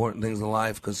the important things in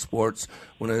life. Because sports,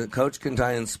 when a coach can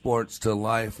tie in sports to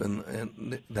life,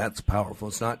 and that's powerful.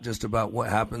 It's not just about what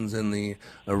happens in the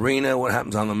arena, what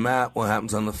happens on the mat, what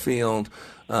happens on the field,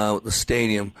 the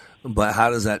stadium, but how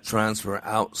does that transfer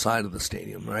outside of the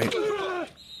stadium, right?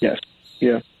 Yes.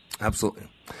 Yeah. Absolutely.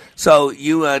 So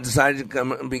you decided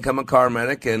to become a car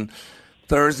medic, and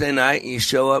Thursday night you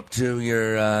show up to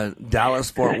your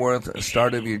Dallas-Fort Worth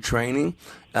start of your training,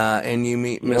 and you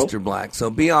meet Mr. Black. So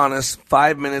be honest,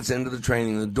 5 minutes into the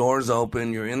training, the door's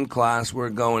open, you're in class, we're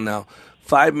going now.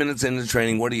 5 minutes into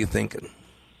training, what are you thinking?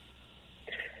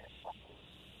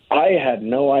 I had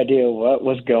no idea what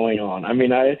was going on. I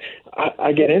mean, I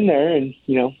get in there and,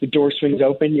 the door swings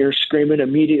open, you're screaming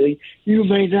immediately, "You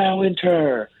may now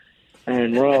enter."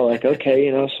 And we're all like, okay,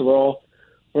 so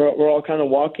we're all kind of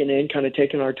walking in, kind of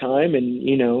taking our time,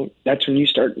 and that's when you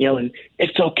start yelling,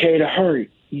 "It's okay to hurry,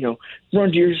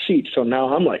 run to your seat." So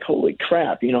now I'm like, holy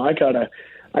crap, I gotta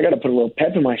put a little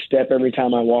pep in my step every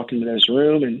time I walk into this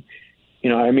room, and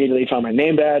I immediately find my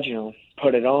name badge,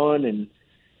 put it on, and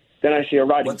then I see a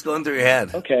writing. What's going through your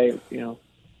head? Okay,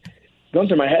 going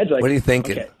through my head, like, what are you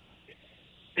thinking?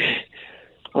 Okay.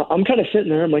 I'm kind of sitting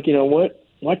there. I'm like,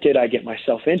 what did I get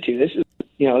myself into? This is,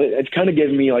 it's kind of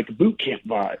giving me like a boot camp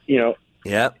vibe,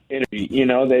 Yep. Energy,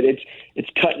 that it's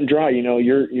cut and dry.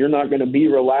 You're not going to be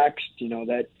relaxed.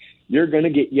 That you're going to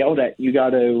get yelled at. You got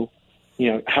to,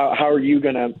 how are you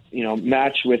going to,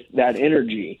 match with that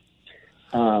energy?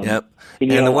 Yep.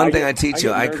 And the one thing I teach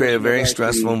you, I create a very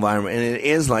stressful environment, and it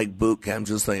is like boot camp,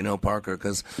 just so you know, Parker,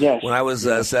 because when I was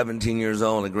 17 years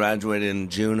old, I graduated in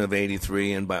June of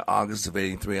 83, and by August of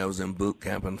 83, I was in boot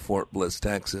camp in Fort Bliss,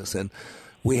 Texas, and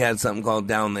we had something called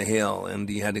Down the Hill, and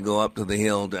you had to go up to the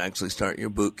hill to actually start your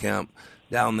boot camp.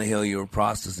 Down the hill, you were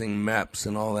processing MEPS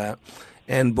and all that.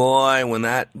 And boy, when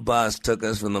that bus took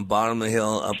us from the bottom of the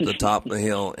hill up the top of the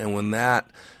hill, and when that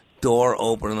door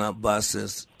opened on that bus,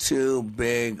 is two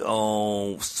big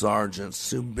old sergeants,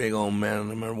 two big old men, I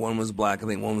remember one was black, I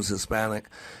think one was Hispanic,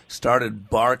 started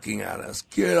barking at us,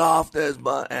 get off this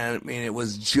bus. And I mean, it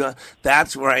was just,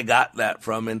 that's where I got that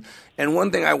from. And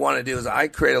one thing I want to do is I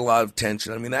create a lot of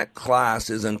tension. I mean, that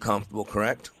class is uncomfortable,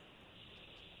 correct?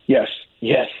 Yes.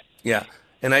 Yeah.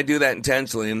 And I do that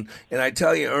intentionally. And I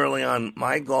tell you early on,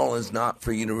 my goal is not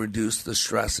for you to reduce the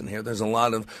stress in here. There's a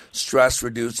lot of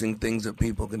stress-reducing things that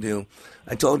people can do.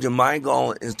 I told you my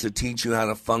goal is to teach you how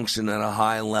to function at a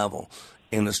high level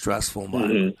in a stressful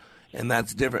environment. Mm-hmm. And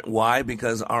that's different. Why?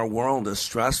 Because our world is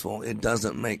stressful. It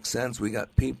doesn't make sense. We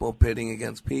got people pitting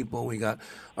against people. We got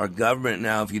our government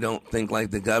now. If you don't think like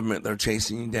the government, they're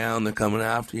chasing you down. They're coming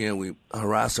after you. We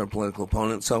harass our political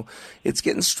opponents. So it's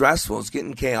getting stressful. It's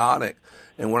getting chaotic.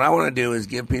 And what I want to do is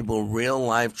give people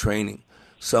real-life training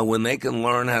so when they can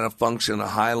learn how to function at a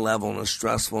high level in a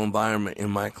stressful environment in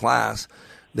my class,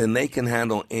 then they can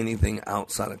handle anything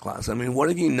outside of class. I mean, what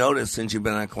have you noticed since you've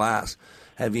been in class?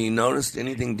 Have you noticed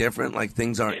anything different, like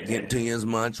things aren't getting to you as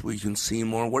much, we can see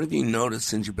more? What have you noticed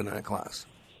since you've been in class?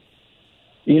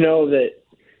 You know, that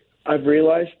I've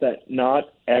realized that not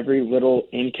every little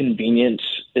inconvenience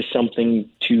is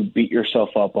something to beat yourself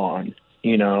up on.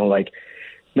 You know, like,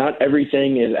 not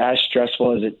everything is as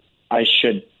stressful as I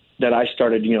started,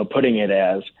 putting it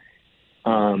as.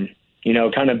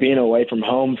 Kind of being away from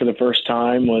home for the first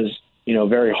time was,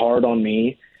 very hard on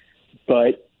me.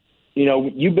 But,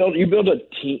 you build a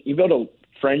team, you build a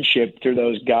friendship through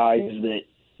those guys that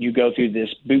you go through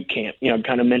this boot camp,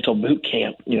 kind of mental boot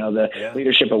camp, the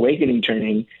Leadership Awakening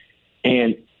training.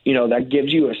 And, that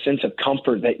gives you a sense of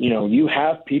comfort that, you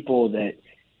have people that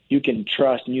you can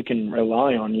trust and you can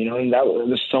rely on, and that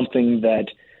was something that,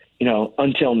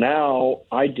 until now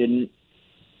I didn't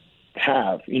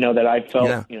have, that I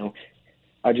felt,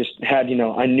 I just had,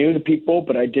 I knew the people,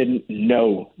 but I didn't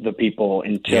know the people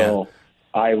until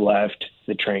I left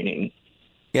the training.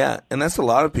 Yeah, and that's a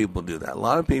lot of people do that. A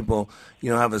lot of people,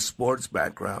 have a sports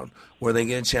background where they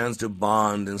get a chance to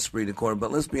bond and esprit de corps.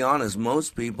 But let's be honest,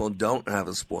 most people don't have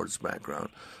a sports background.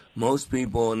 Most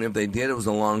people, and if they did, it was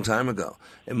a long time ago.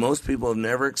 And most people have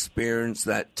never experienced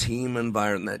that team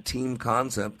environment, that team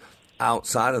concept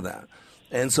outside of that.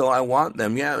 And so I want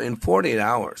them, in 48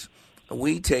 hours,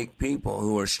 we take people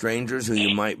who are strangers who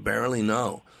you might barely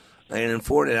know. And in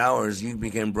 48 hours, you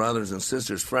became brothers and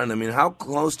sisters, friends. I mean, how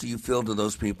close do you feel to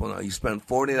those people now? You spent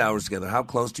 48 hours together. How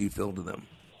close do you feel to them?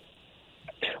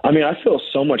 I mean, I feel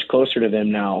so much closer to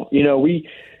them now. We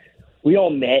all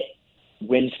met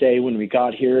Wednesday when we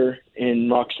got here in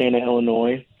Roxana,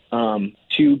 Illinois,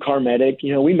 to Carmetic.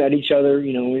 We met each other,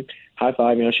 we high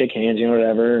five, shake hands,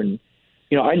 whatever. And,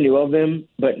 I knew of them,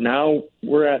 but now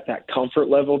we're at that comfort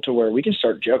level to where we can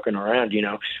start joking around.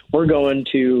 We're going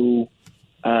to,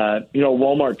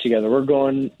 Walmart together. We're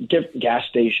going different gas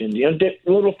stations,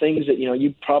 little things that,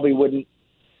 you probably wouldn't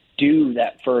do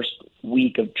that first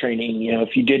week of training,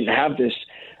 if you didn't have this,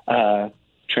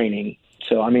 training.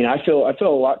 So, I mean, I feel a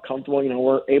lot comfortable.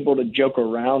 We're able to joke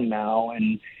around now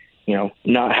and,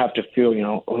 not have to feel,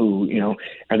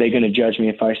 are they going to judge me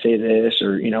if I say this?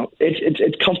 Or,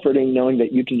 it's comforting knowing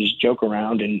that you can just joke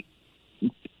around and,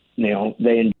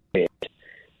 they enjoy it.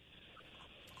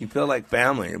 You feel like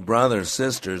family, brothers,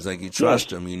 sisters, like you trust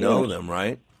them, know them,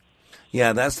 right?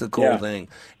 Yeah, that's the cool thing.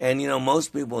 And,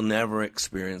 most people never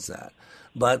experience that.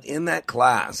 But in that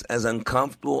class, as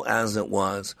uncomfortable as it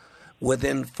was,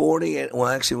 within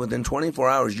 24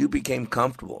 hours, you became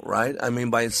comfortable, right? I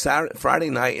mean, by Friday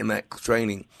night in that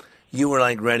training, you were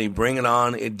like ready, bring it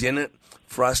on. It didn't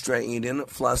frustrate you,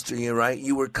 didn't fluster you, right?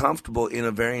 You were comfortable in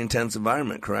a very intense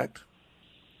environment, correct?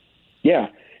 Yeah.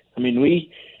 I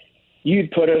mean, you'd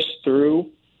put us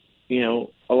through, a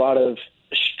lot of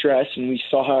stress, and we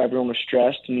saw how everyone was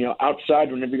stressed. And,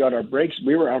 outside, whenever we got our breaks,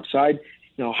 we were outside,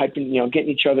 hyping, getting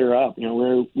each other up.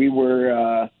 We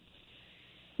were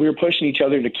pushing each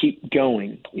other to keep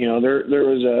going. There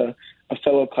was a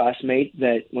fellow classmate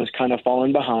that was kind of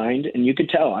falling behind, and you could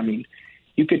tell. I mean,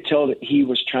 you could tell that he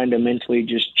was trying to mentally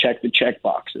just check the check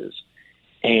boxes.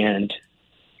 And,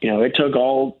 it took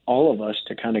all of us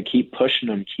to kind of keep pushing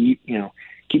him, keep your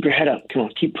head up. Come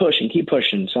on, keep pushing.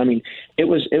 So, I mean, it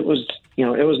was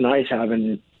nice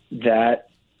having that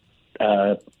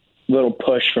little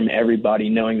push from everybody,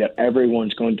 knowing that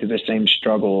everyone's going through the same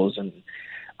struggles. And,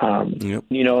 and there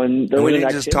was an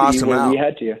activity where we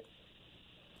had to.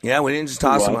 Yeah, we didn't just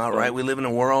toss them out, right? We live in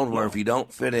a world where if you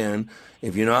don't fit in,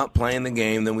 if you're not playing the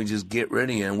game, then we just get rid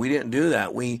of you. And we didn't do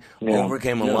that. We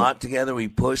overcame a lot together. We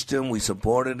pushed him. We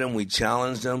supported him. We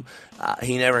challenged him.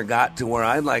 He never got to where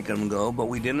I'd like him to go, but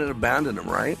we didn't abandon him,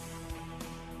 right?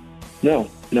 No,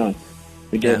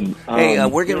 we didn't. Hey,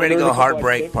 we're getting ready to go hard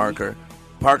break, Parker.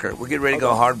 Parker, we're getting ready to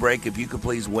go hard break. If you could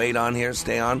please wait on here,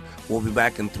 stay on. We'll be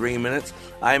back in 3 minutes.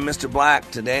 I'm Mr.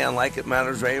 Black. Today on Like It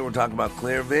Matters Radio, we're talking about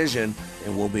clear vision,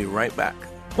 and we'll be right back.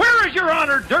 Where is your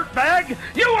honor, dirtbag?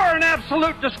 You are an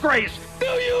absolute disgrace. Do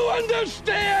you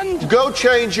understand? Go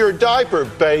change your diaper,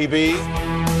 baby.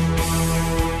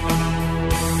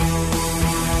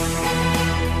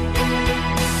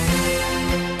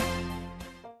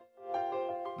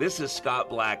 This is Scott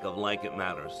Black of Like It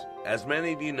Matters. As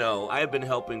many of you know, I have been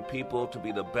helping people to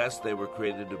be the best they were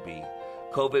created to be.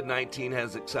 COVID-19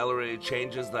 has accelerated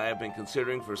changes that I have been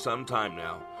considering for some time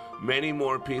now. Many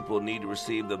more people need to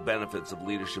receive the benefits of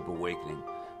Leadership Awakening.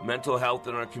 Mental health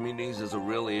in our communities is a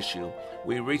real issue.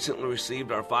 We recently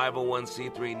received our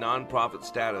 501c3 nonprofit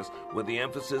status with the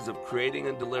emphasis of creating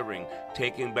and delivering,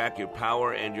 taking back your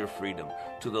power and your freedom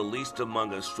to the least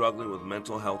among us struggling with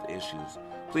mental health issues.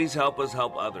 Please help us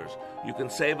help others. You can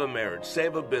save a marriage,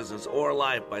 save a business, or a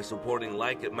life by supporting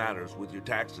Like It Matters with your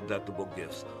tax-deductible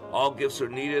gifts. All gifts are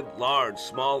needed, large,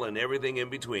 small, and everything in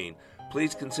between.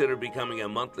 Please consider becoming a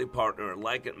monthly partner at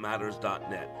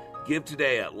likeitmatters.net. Give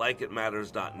today at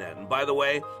likeitmatters.net. And by the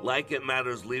way, Like It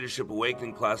Matters Leadership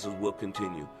Awakening classes will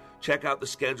continue. Check out the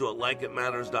schedule at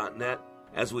likeitmatters.net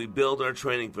as we build our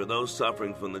training for those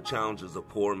suffering from the challenges of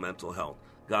poor mental health.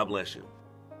 God bless you.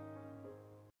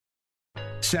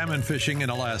 Salmon fishing in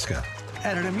Alaska,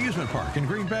 at an amusement park in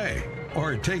Green Bay,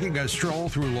 or taking a stroll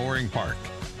through Loring Park.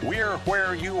 We're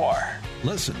where you are.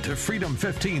 Listen to Freedom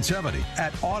 1570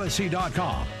 at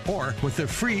Odyssey.com or with the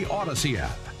free Odyssey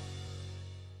app.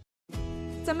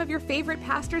 Some of your favorite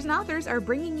pastors and authors are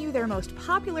bringing you their most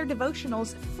popular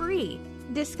devotionals free.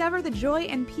 Discover the joy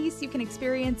and peace you can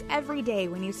experience every day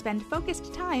when you spend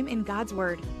focused time in God's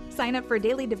Word. Sign up for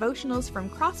daily devotionals from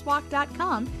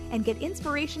crosswalk.com and get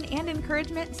inspiration and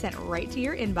encouragement sent right to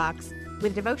your inbox.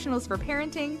 With devotionals for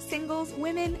parenting, singles,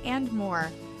 women, and more.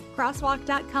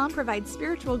 Crosswalk.com provides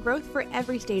spiritual growth for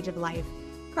every stage of life.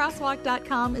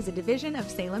 Crosswalk.com is a division of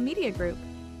Salem Media Group.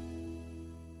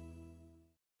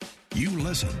 You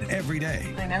listen every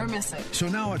day. I never miss it. So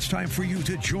now it's time for you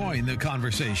to join the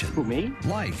conversation. Who, me?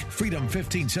 Like Freedom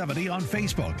 1570 on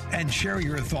Facebook and share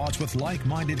your thoughts with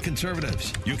like-minded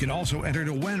conservatives. You can also enter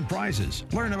to win prizes,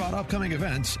 learn about upcoming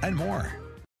events, and more.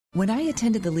 When I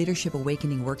attended the Leadership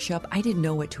Awakening workshop, I didn't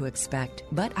know what to expect,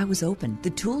 but I was open. The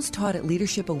tools taught at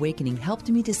Leadership Awakening helped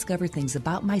me discover things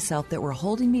about myself that were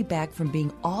holding me back from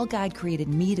being all God created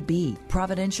me to be.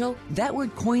 Providential? That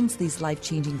word coins these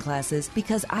life-changing classes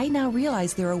because I now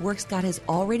realize there are works God has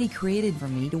already created for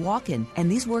me to walk in, and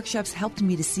these workshops helped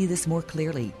me to see this more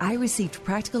clearly. I received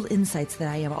practical insights that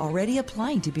I am already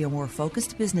applying to be a more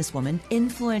focused businesswoman,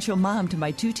 influential mom to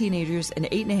my 2 teenagers, an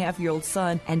 8.5-year-old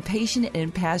son, and patient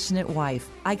and passionate wife.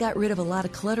 I got rid of a lot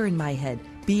of clutter in my head.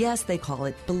 BS, they call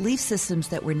it, belief systems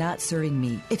that were not serving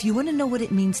me. If you want to know what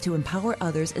it means to empower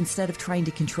others instead of trying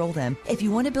to control them, if you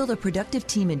want to build a productive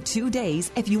team in 2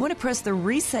 days, if you want to press the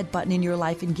reset button in your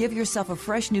life and give yourself a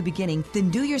fresh new beginning, then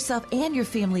do yourself and your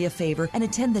family a favor and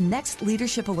attend the next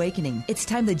Leadership Awakening. It's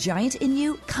time the giant in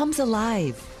you comes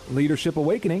alive. Leadership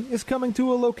Awakening is coming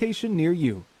to a location near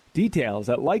you. Details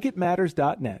at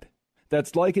likeitmatters.net.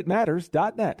 That's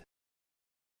likeitmatters.net.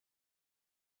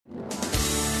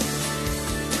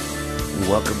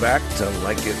 Welcome back to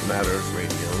Like It Matters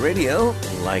Radio,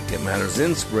 Like It Matters,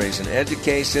 inspiration,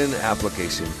 education,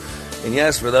 application. And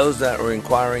yes, for those that are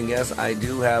inquiring, yes, I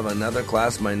do have another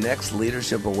class. My next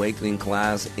Leadership Awakening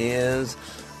class is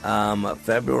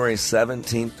February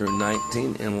 17th through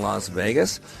 19th in Las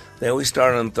Vegas. They always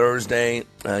start on Thursday.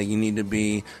 You need to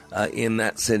be in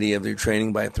that city of your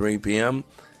training by 3 p.m.,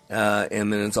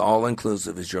 and then it's all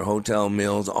inclusive. It's your hotel,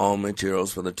 meals, all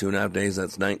materials for the 2.5 days.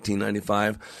 That's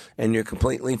 $19.95. And you're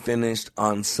completely finished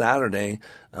on Saturday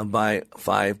by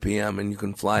 5 p.m. And you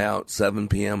can fly out 7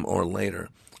 p.m. or later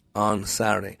on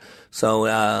Saturday. So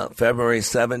February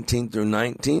 17th through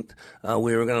 19th,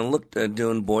 we were going to look at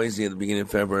doing Boise at the beginning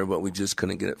of February, but we just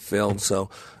couldn't get it filled. So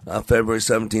February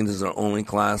 17th is our only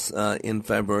class in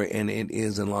February, and it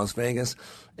is in Las Vegas.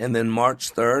 And then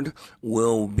March 3rd,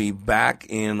 we'll be back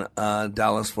in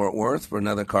Dallas-Fort Worth for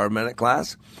another Carb Medic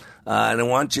class. And I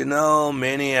want you to know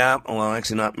Minnesota.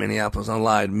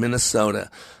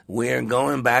 We are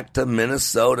going back to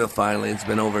Minnesota finally. It's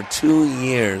been over 2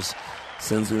 years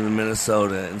since we were in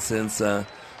Minnesota. And since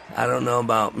I don't know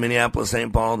about Minneapolis,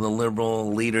 St. Paul, the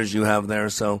liberal leaders you have there.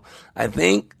 So I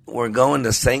think we're going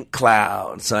to St.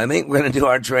 Cloud. So I think we're going to do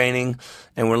our training,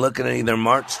 and we're looking at either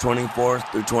March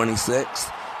 24th through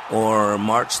 26th or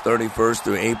March 31st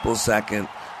through April 2nd.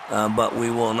 But we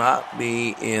will not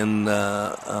be in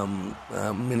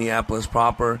Minneapolis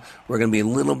proper. We're going to be a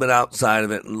little bit outside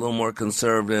of it, a little more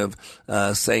conservative,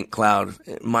 St. Cloud.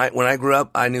 When I grew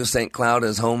up, I knew St. Cloud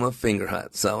as home of Finger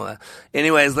Hut. So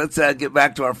anyways, let's get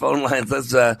back to our phone lines.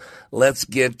 Let's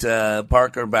get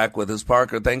Parker back with us.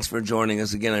 Parker, thanks for joining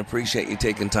us again. I appreciate you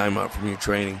taking time out from your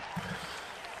training.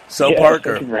 So,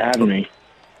 Parker, thank you for having me.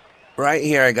 Right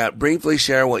here, I got briefly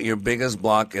share what your biggest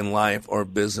block in life or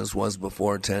business was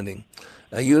before attending.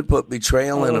 You had put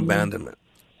betrayal and abandonment.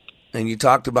 And you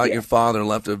talked about your father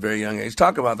left at a very young age.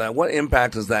 Talk about that. What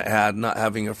impact has that had, not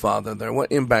having your father there?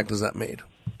 What impact has that made?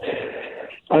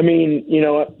 I mean,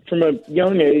 from a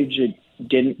young age, it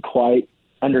didn't quite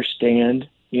understand.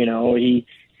 He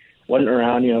wasn't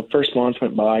around. First month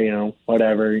went by.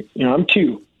 Whatever. I'm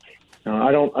 2.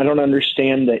 I don't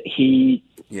understand that he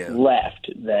left.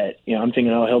 That I'm thinking,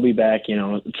 he'll be back.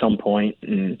 At some point.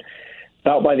 And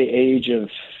about by the age of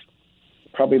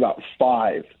probably about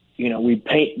 5, we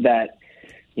paint that.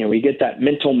 We get that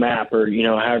mental map, or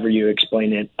however you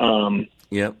explain it.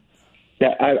 Yep.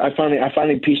 That I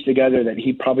finally pieced together that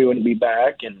he probably wouldn't be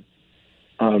back, and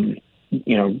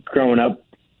growing up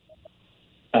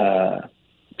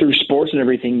through sports and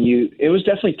everything, it was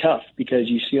definitely tough because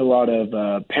you see a lot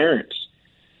of parents.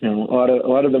 A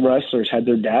lot of the wrestlers had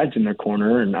their dads in their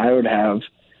corner, and I would have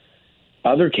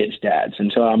other kids' dads,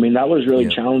 and so that was really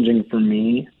challenging for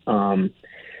me. And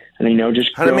just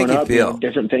how to make up, you feel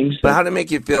different things. But how to make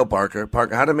you feel, Parker?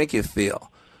 How to make you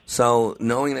feel? So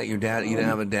knowing that your dad, you didn't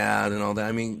have a dad and all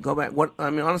that. Go back.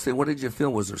 Honestly, what did you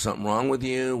feel? Was there something wrong with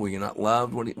you? Were you not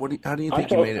loved? How do you think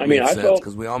you made it make sense?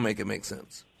 Because we all make it make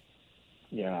sense.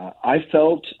 Yeah, I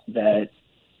felt that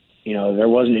there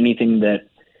wasn't anything that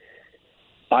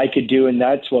I could do, and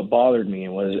that's what bothered me.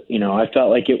 It was, I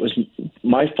felt like it was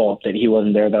my fault that he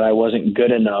wasn't there, that I wasn't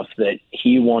good enough, that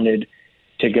he wanted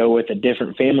to go with a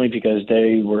different family because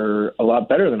they were a lot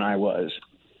better than I was.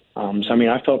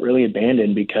 I felt really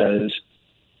abandoned because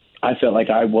I felt like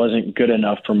I wasn't good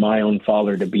enough for my own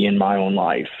father to be in my own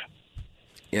life.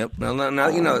 Yep.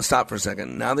 Now stop for a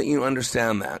second. Now that you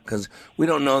understand that, because we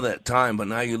don't know that time, but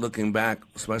now you're looking back,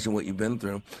 especially what you've been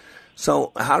through.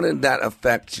 So how did that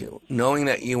affect you? Knowing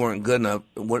that you weren't good enough,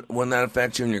 wouldn't that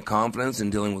affect you in your confidence in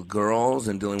dealing with girls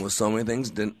and dealing with so many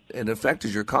things? It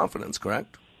affected your confidence,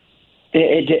 correct?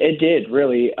 It did,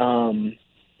 really.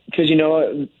 Because,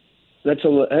 that's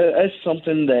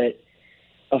something that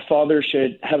a father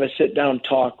should have a sit-down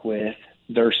talk with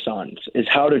their sons, is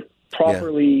how to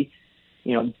properly,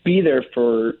 be there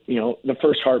for, the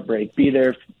first heartbreak, be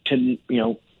there to,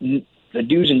 the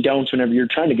do's and don'ts whenever you're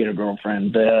trying to get a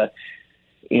girlfriend,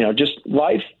 just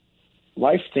life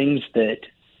things that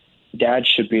dads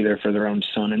should be there for their own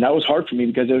son. And that was hard for me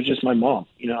because it was just my mom.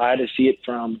 I had to see it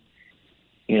from,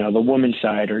 the woman's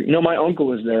side, or, my uncle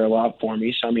was there a lot for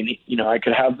me. So, I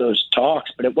could have those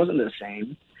talks, but it wasn't the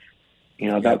same.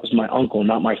 That was my uncle,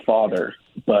 not my father.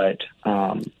 But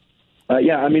it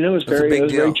was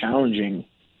very challenging.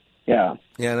 Yeah.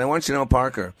 Yeah, and I want you to know,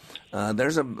 Parker,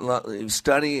 there's a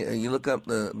study, you look up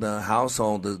the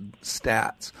household, the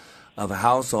stats of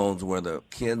households where the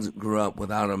kids grew up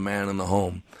without a man in the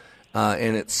home,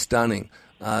 and it's stunning.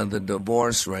 The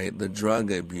divorce rate, the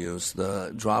drug abuse,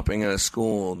 the dropping out of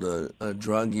school, the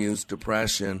drug use,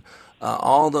 depression,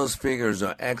 all those figures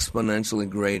are exponentially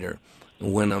greater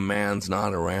when a man's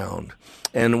not around.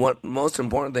 And what most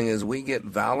important thing is we get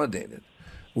validated.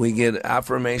 We get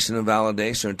affirmation and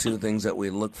validation are two things that we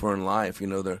look for in life.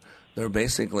 They're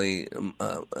basically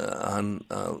on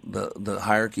the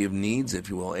hierarchy of needs, if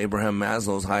you will. Abraham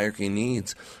Maslow's hierarchy of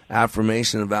needs.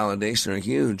 Affirmation and validation are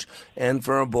huge. And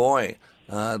for a boy,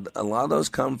 a lot of those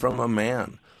come from a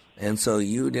man. And so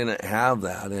you didn't have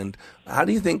that. And how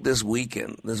do you think this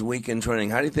weekend training,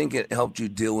 how do you think it helped you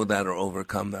deal with that or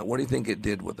overcome that? What do you think it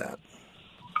did with that?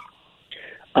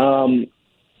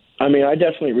 I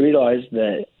definitely realized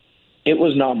that it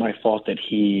was not my fault that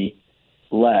he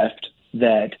left.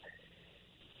 That,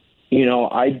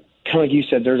 I kind of like you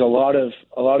said, there's a lot of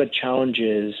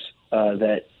challenges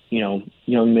that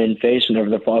young men face whenever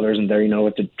their father isn't there.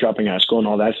 With the dropping out of school and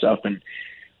all that stuff. And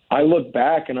I look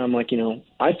back and I'm like,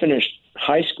 I finished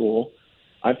high school,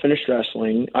 I finished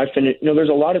wrestling, there's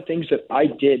a lot of things that I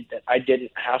did that I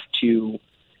didn't have to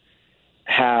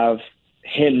have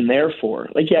him there for.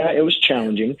 It was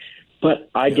challenging, but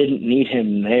I didn't need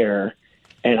him there.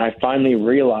 And I finally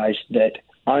realized that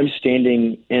I'm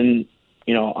standing in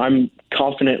I'm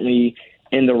confidently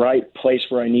in the right place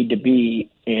where I need to be,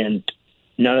 and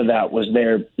none of that was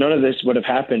there. None of this would have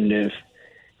happened if,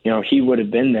 he would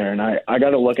have been there. And I got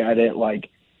to look at it like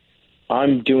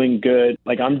I'm doing good.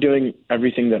 Like I'm doing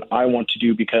everything that I want to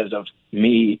do because of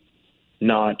me,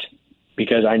 not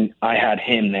because I had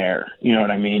him there. You know what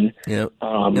I mean? Yeah.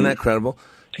 Isn't that incredible?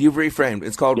 You've reframed.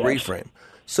 It's called reframe.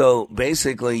 So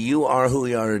basically you are who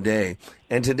you are today.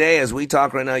 And today, as we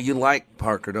talk right now, you like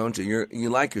Parker, don't you? You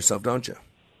like yourself, don't you?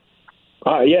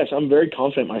 Yes, I'm very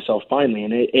confident in myself finally.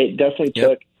 And it definitely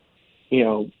took,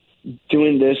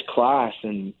 doing this class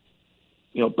and,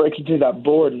 breaking through that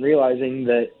board and realizing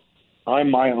that I'm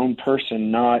my own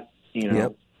person, not,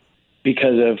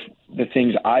 because of the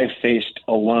things I've faced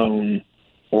alone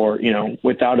or,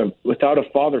 without a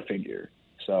father figure.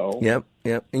 So. Yep.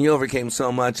 And you overcame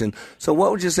so much. And so what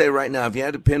would you say right now, if you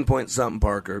had to pinpoint something,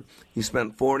 Parker, you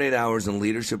spent 48 hours in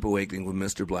Leadership Awakening with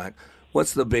Mr. Black.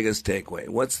 What's the biggest takeaway?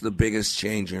 What's the biggest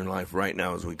change in your life right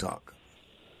now as we talk?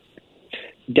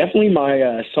 Definitely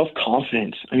my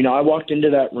self-confidence. I walked into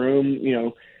that room,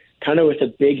 kind of with a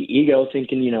big ego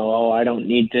thinking, I don't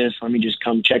need this. Let me just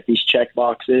come check these check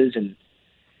boxes. And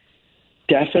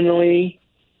definitely,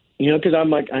 because I'm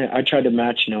like, I tried to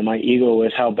match, my ego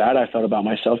with how bad I felt about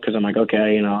myself. Because I'm like,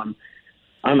 okay, I'm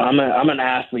an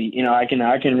athlete. I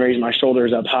can raise my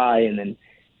shoulders up high, and then,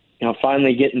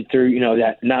 finally getting through,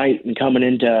 that night and coming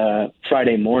into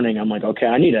Friday morning, I'm like, okay,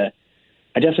 I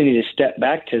definitely need to step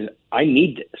back because I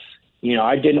need this.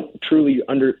 I didn't truly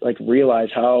realize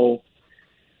how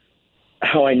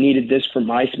I needed this for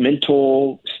my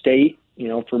mental state,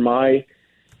 for my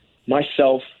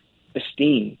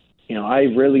self-esteem. I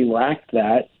really lacked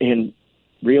that, and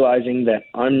realizing that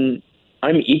I'm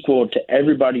equal to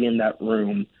everybody in that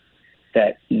room,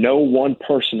 that no one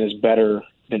person is better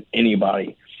than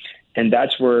anybody. And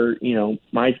that's where,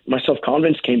 my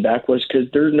self-confidence came back, was because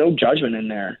there's no judgment in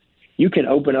there. You can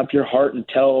open up your heart and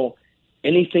tell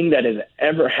anything that has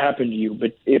ever happened to you.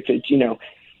 But if it's,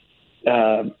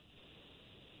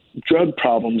 drug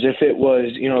problems, if it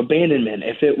was, abandonment,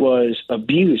 if it was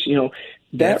abuse,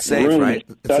 that's safe, room right?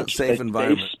 It's a safe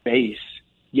environment. Safe space.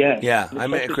 Yes. Yeah, I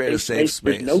may create a safe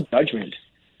space. There's no judgment.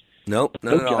 Nope,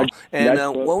 not at all. And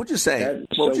what would you say?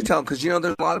 What would you tell? Because,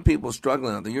 there's a lot of people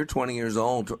struggling out there. You're 20 years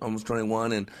old, almost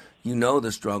 21, and you know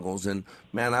the struggles. And,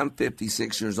 man, I'm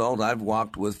 56 years old. I've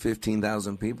walked with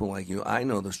 15,000 people like you. I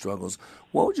know the struggles.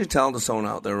 What would you tell to someone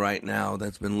out there right now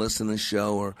that's been listening to the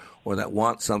show or that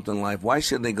wants something in life? Why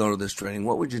should they go to this training?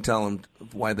 What would you tell them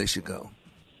why they should go?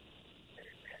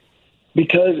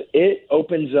 Because it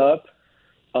opens up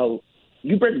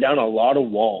you break down a lot of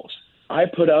walls. I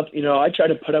try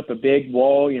to put up a big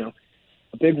wall,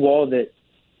 that,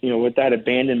 with that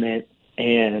abandonment,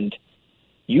 and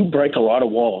you break a lot of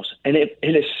walls. And it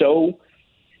is so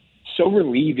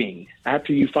relieving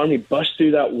after you finally bust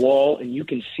through that wall and you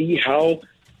can see how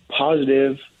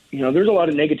positive, there's a lot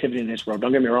of negativity in this world,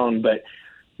 don't get me wrong, but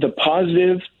the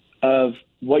positive of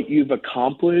what you've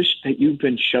accomplished that you've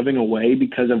been shoving away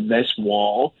because of this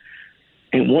wall.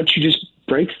 And once you just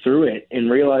break through it and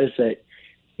realize that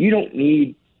you don't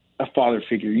need a father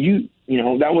figure.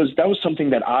 That was something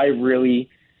that I really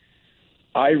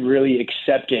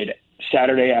accepted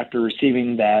Saturday after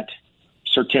receiving that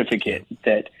certificate,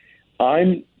 that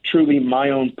I'm truly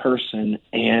my own person,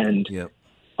 and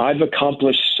I've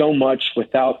accomplished so much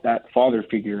without that father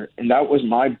figure. And that was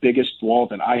my biggest wall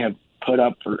that I have put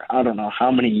up for I don't know how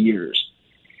many years.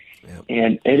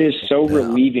 And it is so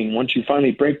relieving once you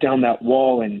finally break down that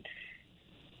wall and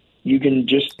you can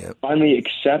just finally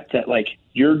accept that,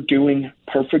 you're doing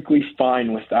perfectly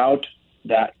fine without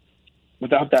that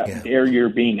barrier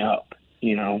being up,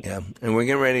 Yeah, and we're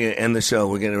getting ready to end the show.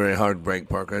 We're getting ready hard to break,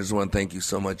 Parker. I just want to thank you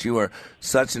so much. You are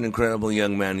such an incredible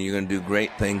young man. You're going to do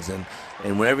great things, and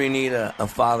whenever you need a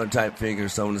father-type figure,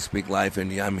 someone to speak life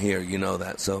into you, I'm here. You know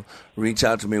that. So reach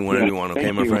out to me whenever you want,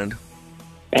 okay, my friend?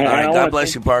 And all right, God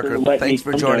bless you, Parker. Thanks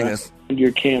for joining us.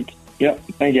 Your camp. Yep,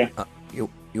 thank you.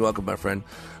 You're welcome, my friend.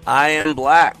 I am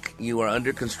Black. You are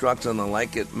under construction on the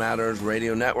Like It Matters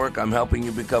radio network. I'm helping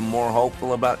you become more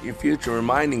hopeful about your future,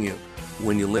 reminding you,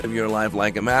 when you live your life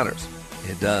like it matters,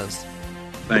 it does.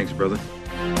 Thanks, brother.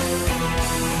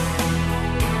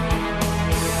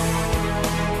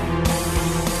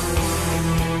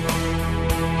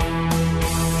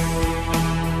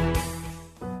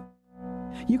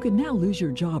 You can now lose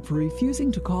your job for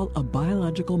refusing to call a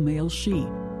biological male she.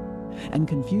 And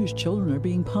confused children are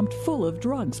being pumped full of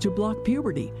drugs to block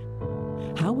puberty.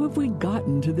 How have we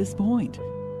gotten to this point?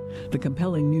 The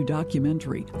compelling new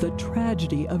documentary, The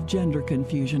Tragedy of Gender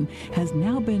Confusion, has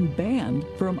now been banned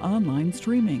from online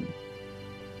streaming.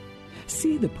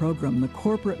 See the program the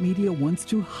corporate media wants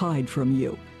to hide from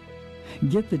you.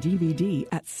 Get the DVD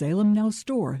at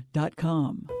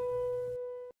SalemNowStore.com.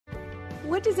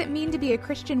 What does it mean to be a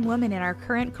Christian woman in our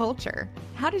current culture?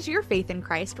 How does your faith in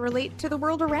Christ relate to the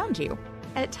world around you?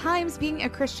 At times, being a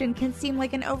Christian can seem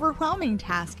like an overwhelming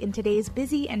task in today's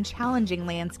busy and challenging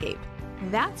landscape.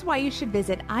 That's why you should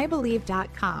visit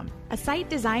IBelieve.com, a site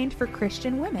designed for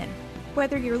Christian women.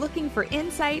 Whether you're looking for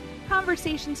insight,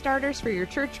 conversation starters for your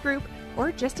church group,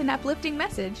 or just an uplifting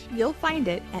message, you'll find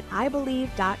it at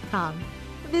IBelieve.com.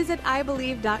 Visit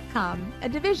IBelieve.com, a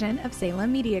division of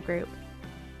Salem Media Group.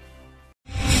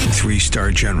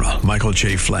 3-star General Michael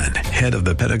J. Flynn, head of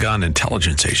the Pentagon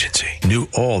Intelligence Agency, knew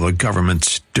all the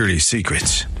government's dirty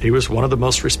secrets. He was one of the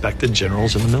most respected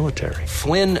generals in the military.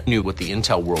 Flynn knew what the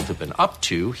intel world had been up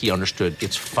to. He understood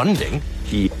its funding.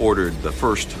 He ordered the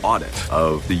first audit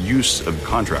of the use of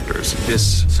contractors.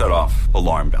 This set off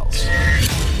alarm bells.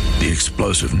 The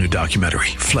explosive new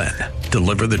documentary, Flynn,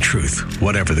 Deliver the Truth,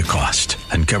 Whatever the Cost,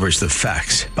 uncovers the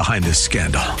facts behind this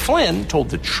scandal. Flynn told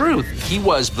the truth. He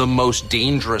was the most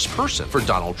dangerous person for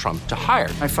Donald Trump to hire.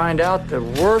 I find out the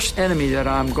worst enemy that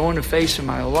I'm going to face in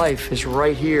my life is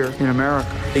right here in America.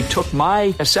 They took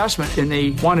my assessment and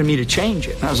they wanted me to change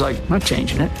it. And I was like, I'm not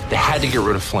changing it. They had to get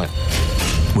rid of Flynn.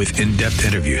 With in-depth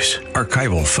interviews,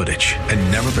 archival footage,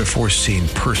 and never-before-seen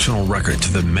personal records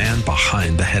of the man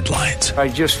behind the headlines. I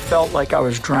just felt like I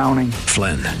was drowning.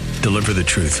 Flynn, Deliver the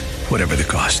Truth, Whatever the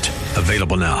Cost.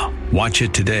 Available now. Watch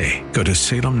it today. Go to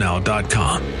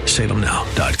SalemNow.com.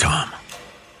 SalemNow.com.